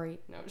 sorry,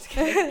 no, I'm just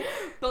kidding.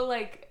 But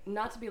like,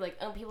 not to be like,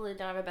 people that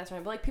don't have a best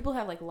friend, but like people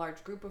have like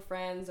large group of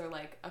friends or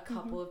like a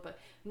couple of, but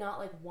not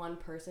like one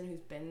person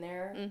who's been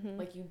there.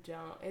 Like you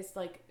don't. It's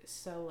like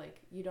so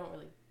like you don't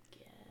really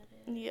get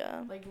it.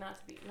 Yeah. Like not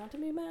to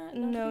be mad.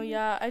 No,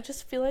 yeah. I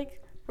just feel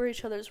like we're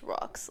each other's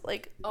rocks.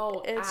 Like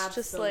it's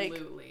absolutely.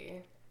 Just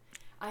like.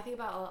 I think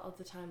about all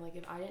the time. Like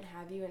if I didn't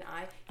have you and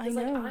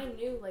I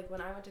knew like when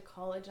I went to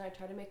college and I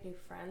tried to make new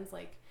friends,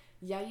 like.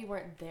 Yeah, you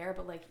weren't there,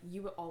 but, like,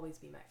 you would always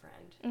be my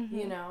friend,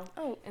 you know?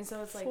 Oh, and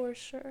so it's, like... for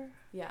sure.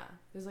 Yeah.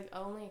 There's, like,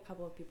 only a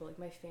couple of people, like,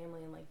 my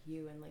family and, like,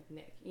 you and, like,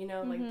 Nick. You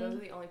know? Like, those are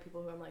the only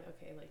people who I'm like,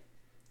 okay, like,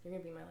 you're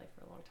gonna be in my life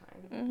for a long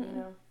time, you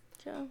know?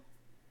 Yeah.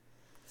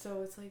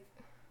 So it's, like,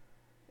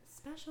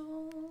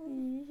 special.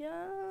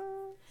 Yeah.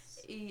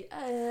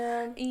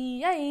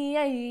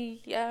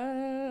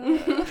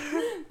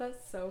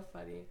 That's so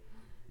funny.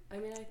 I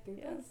mean, I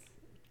think that's...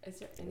 Is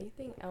there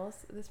anything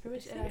else? That's pretty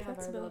much it. I have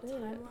our little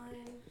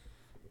timeline.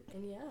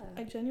 And yeah.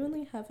 I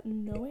genuinely have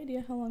no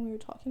idea how long we were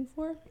talking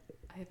for.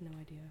 I have no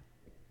idea.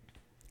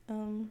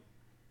 But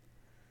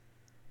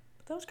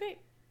that was great.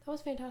 That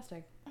was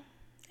fantastic.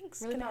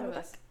 Thanks. Really proud of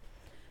us.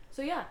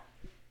 So yeah.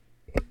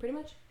 Pretty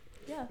much.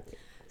 Yeah.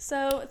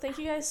 So thank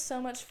you guys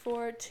so much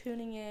for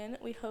tuning in.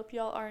 We hope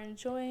y'all are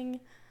enjoying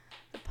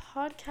the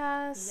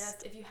podcast. Yes.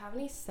 If you have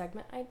any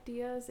segment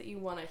ideas that you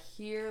want to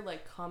hear,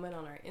 like comment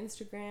on our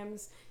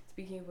Instagrams.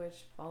 Speaking of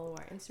which, follow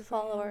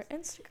our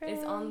Instagram.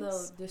 It's on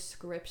the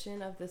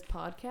description of this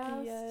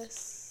podcast.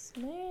 Yes,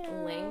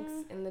 ma'am.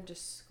 Links in the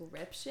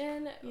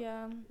description.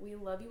 Yeah. We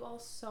love you all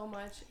so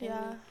much. And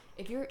yeah.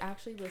 If you're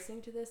actually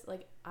listening to this,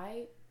 like,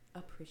 I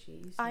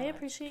appreciate you so much. I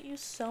appreciate you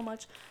so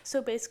much.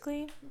 So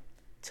basically,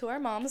 to our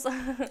moms.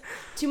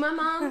 To my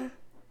mom.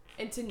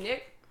 And to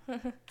Nick.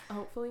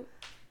 Hopefully.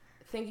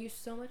 Thank you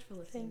so much for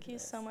listening. Thank you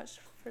so much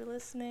for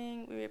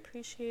listening. We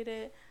appreciate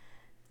it.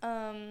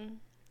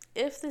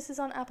 If this is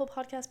on Apple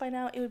Podcasts by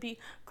now, it would be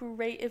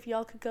great if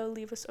y'all could go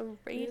leave us a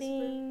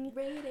rating.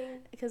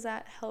 Because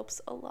that helps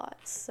a lot.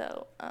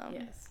 So,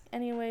 yes.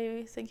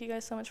 Anyway, thank you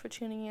guys so much for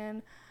tuning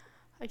in.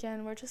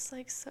 Again, we're just,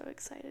 like, so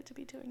excited to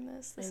be doing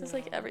this. This is,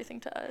 like, everything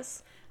to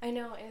us. I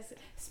know.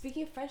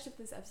 Speaking of friendship,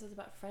 this episode's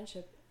about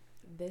friendship.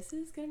 This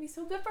is going to be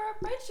so good for our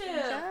friendship.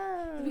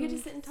 Yeah. We get to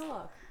sit and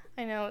talk.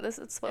 I know.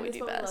 It's what we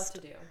do best. We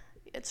love to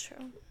do. It's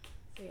true.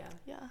 So, yeah.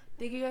 Yeah.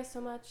 Thank you guys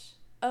so much.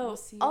 Oh,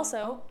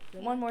 also,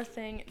 one more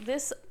thing.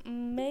 This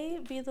may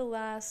be the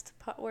last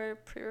we're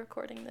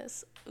pre-recording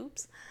this.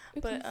 Oops.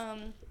 But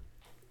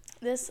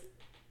this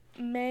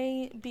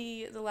may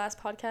be the last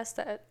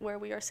podcast where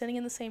we are sitting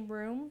in the same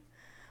room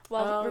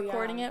while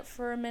recording it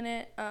for a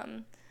minute.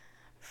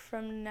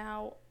 From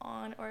now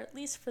on, or at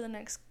least for the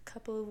next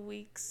couple of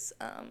weeks,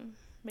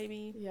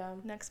 maybe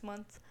next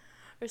month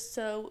or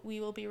so, we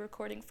will be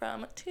recording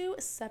from 2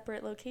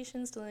 separate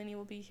locations. Delaney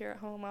will be here at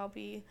home. I'll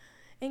be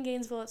in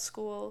Gainesville at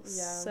school.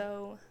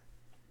 So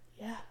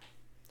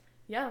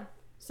yeah,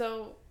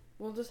 so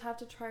we'll just have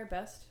to try our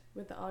best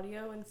with the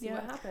audio and see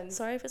what happens.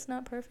 Sorry if it's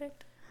not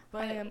perfect,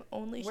 but I am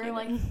only we're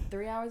human. Like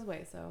 3 hours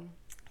away, so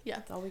yeah,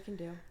 that's all we can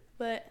do.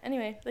 But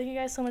anyway, thank you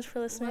guys so much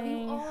for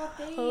listening. Love you all.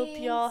 Thanks. Hope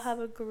y'all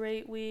have a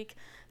great week.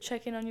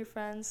 Check in on your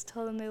friends.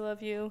 Tell them they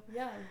love you.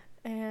 Yeah.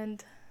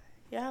 And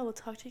yeah, we'll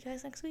talk to you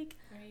guys next week.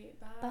 All right,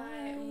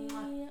 bye.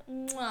 Bye.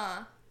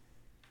 Mwah.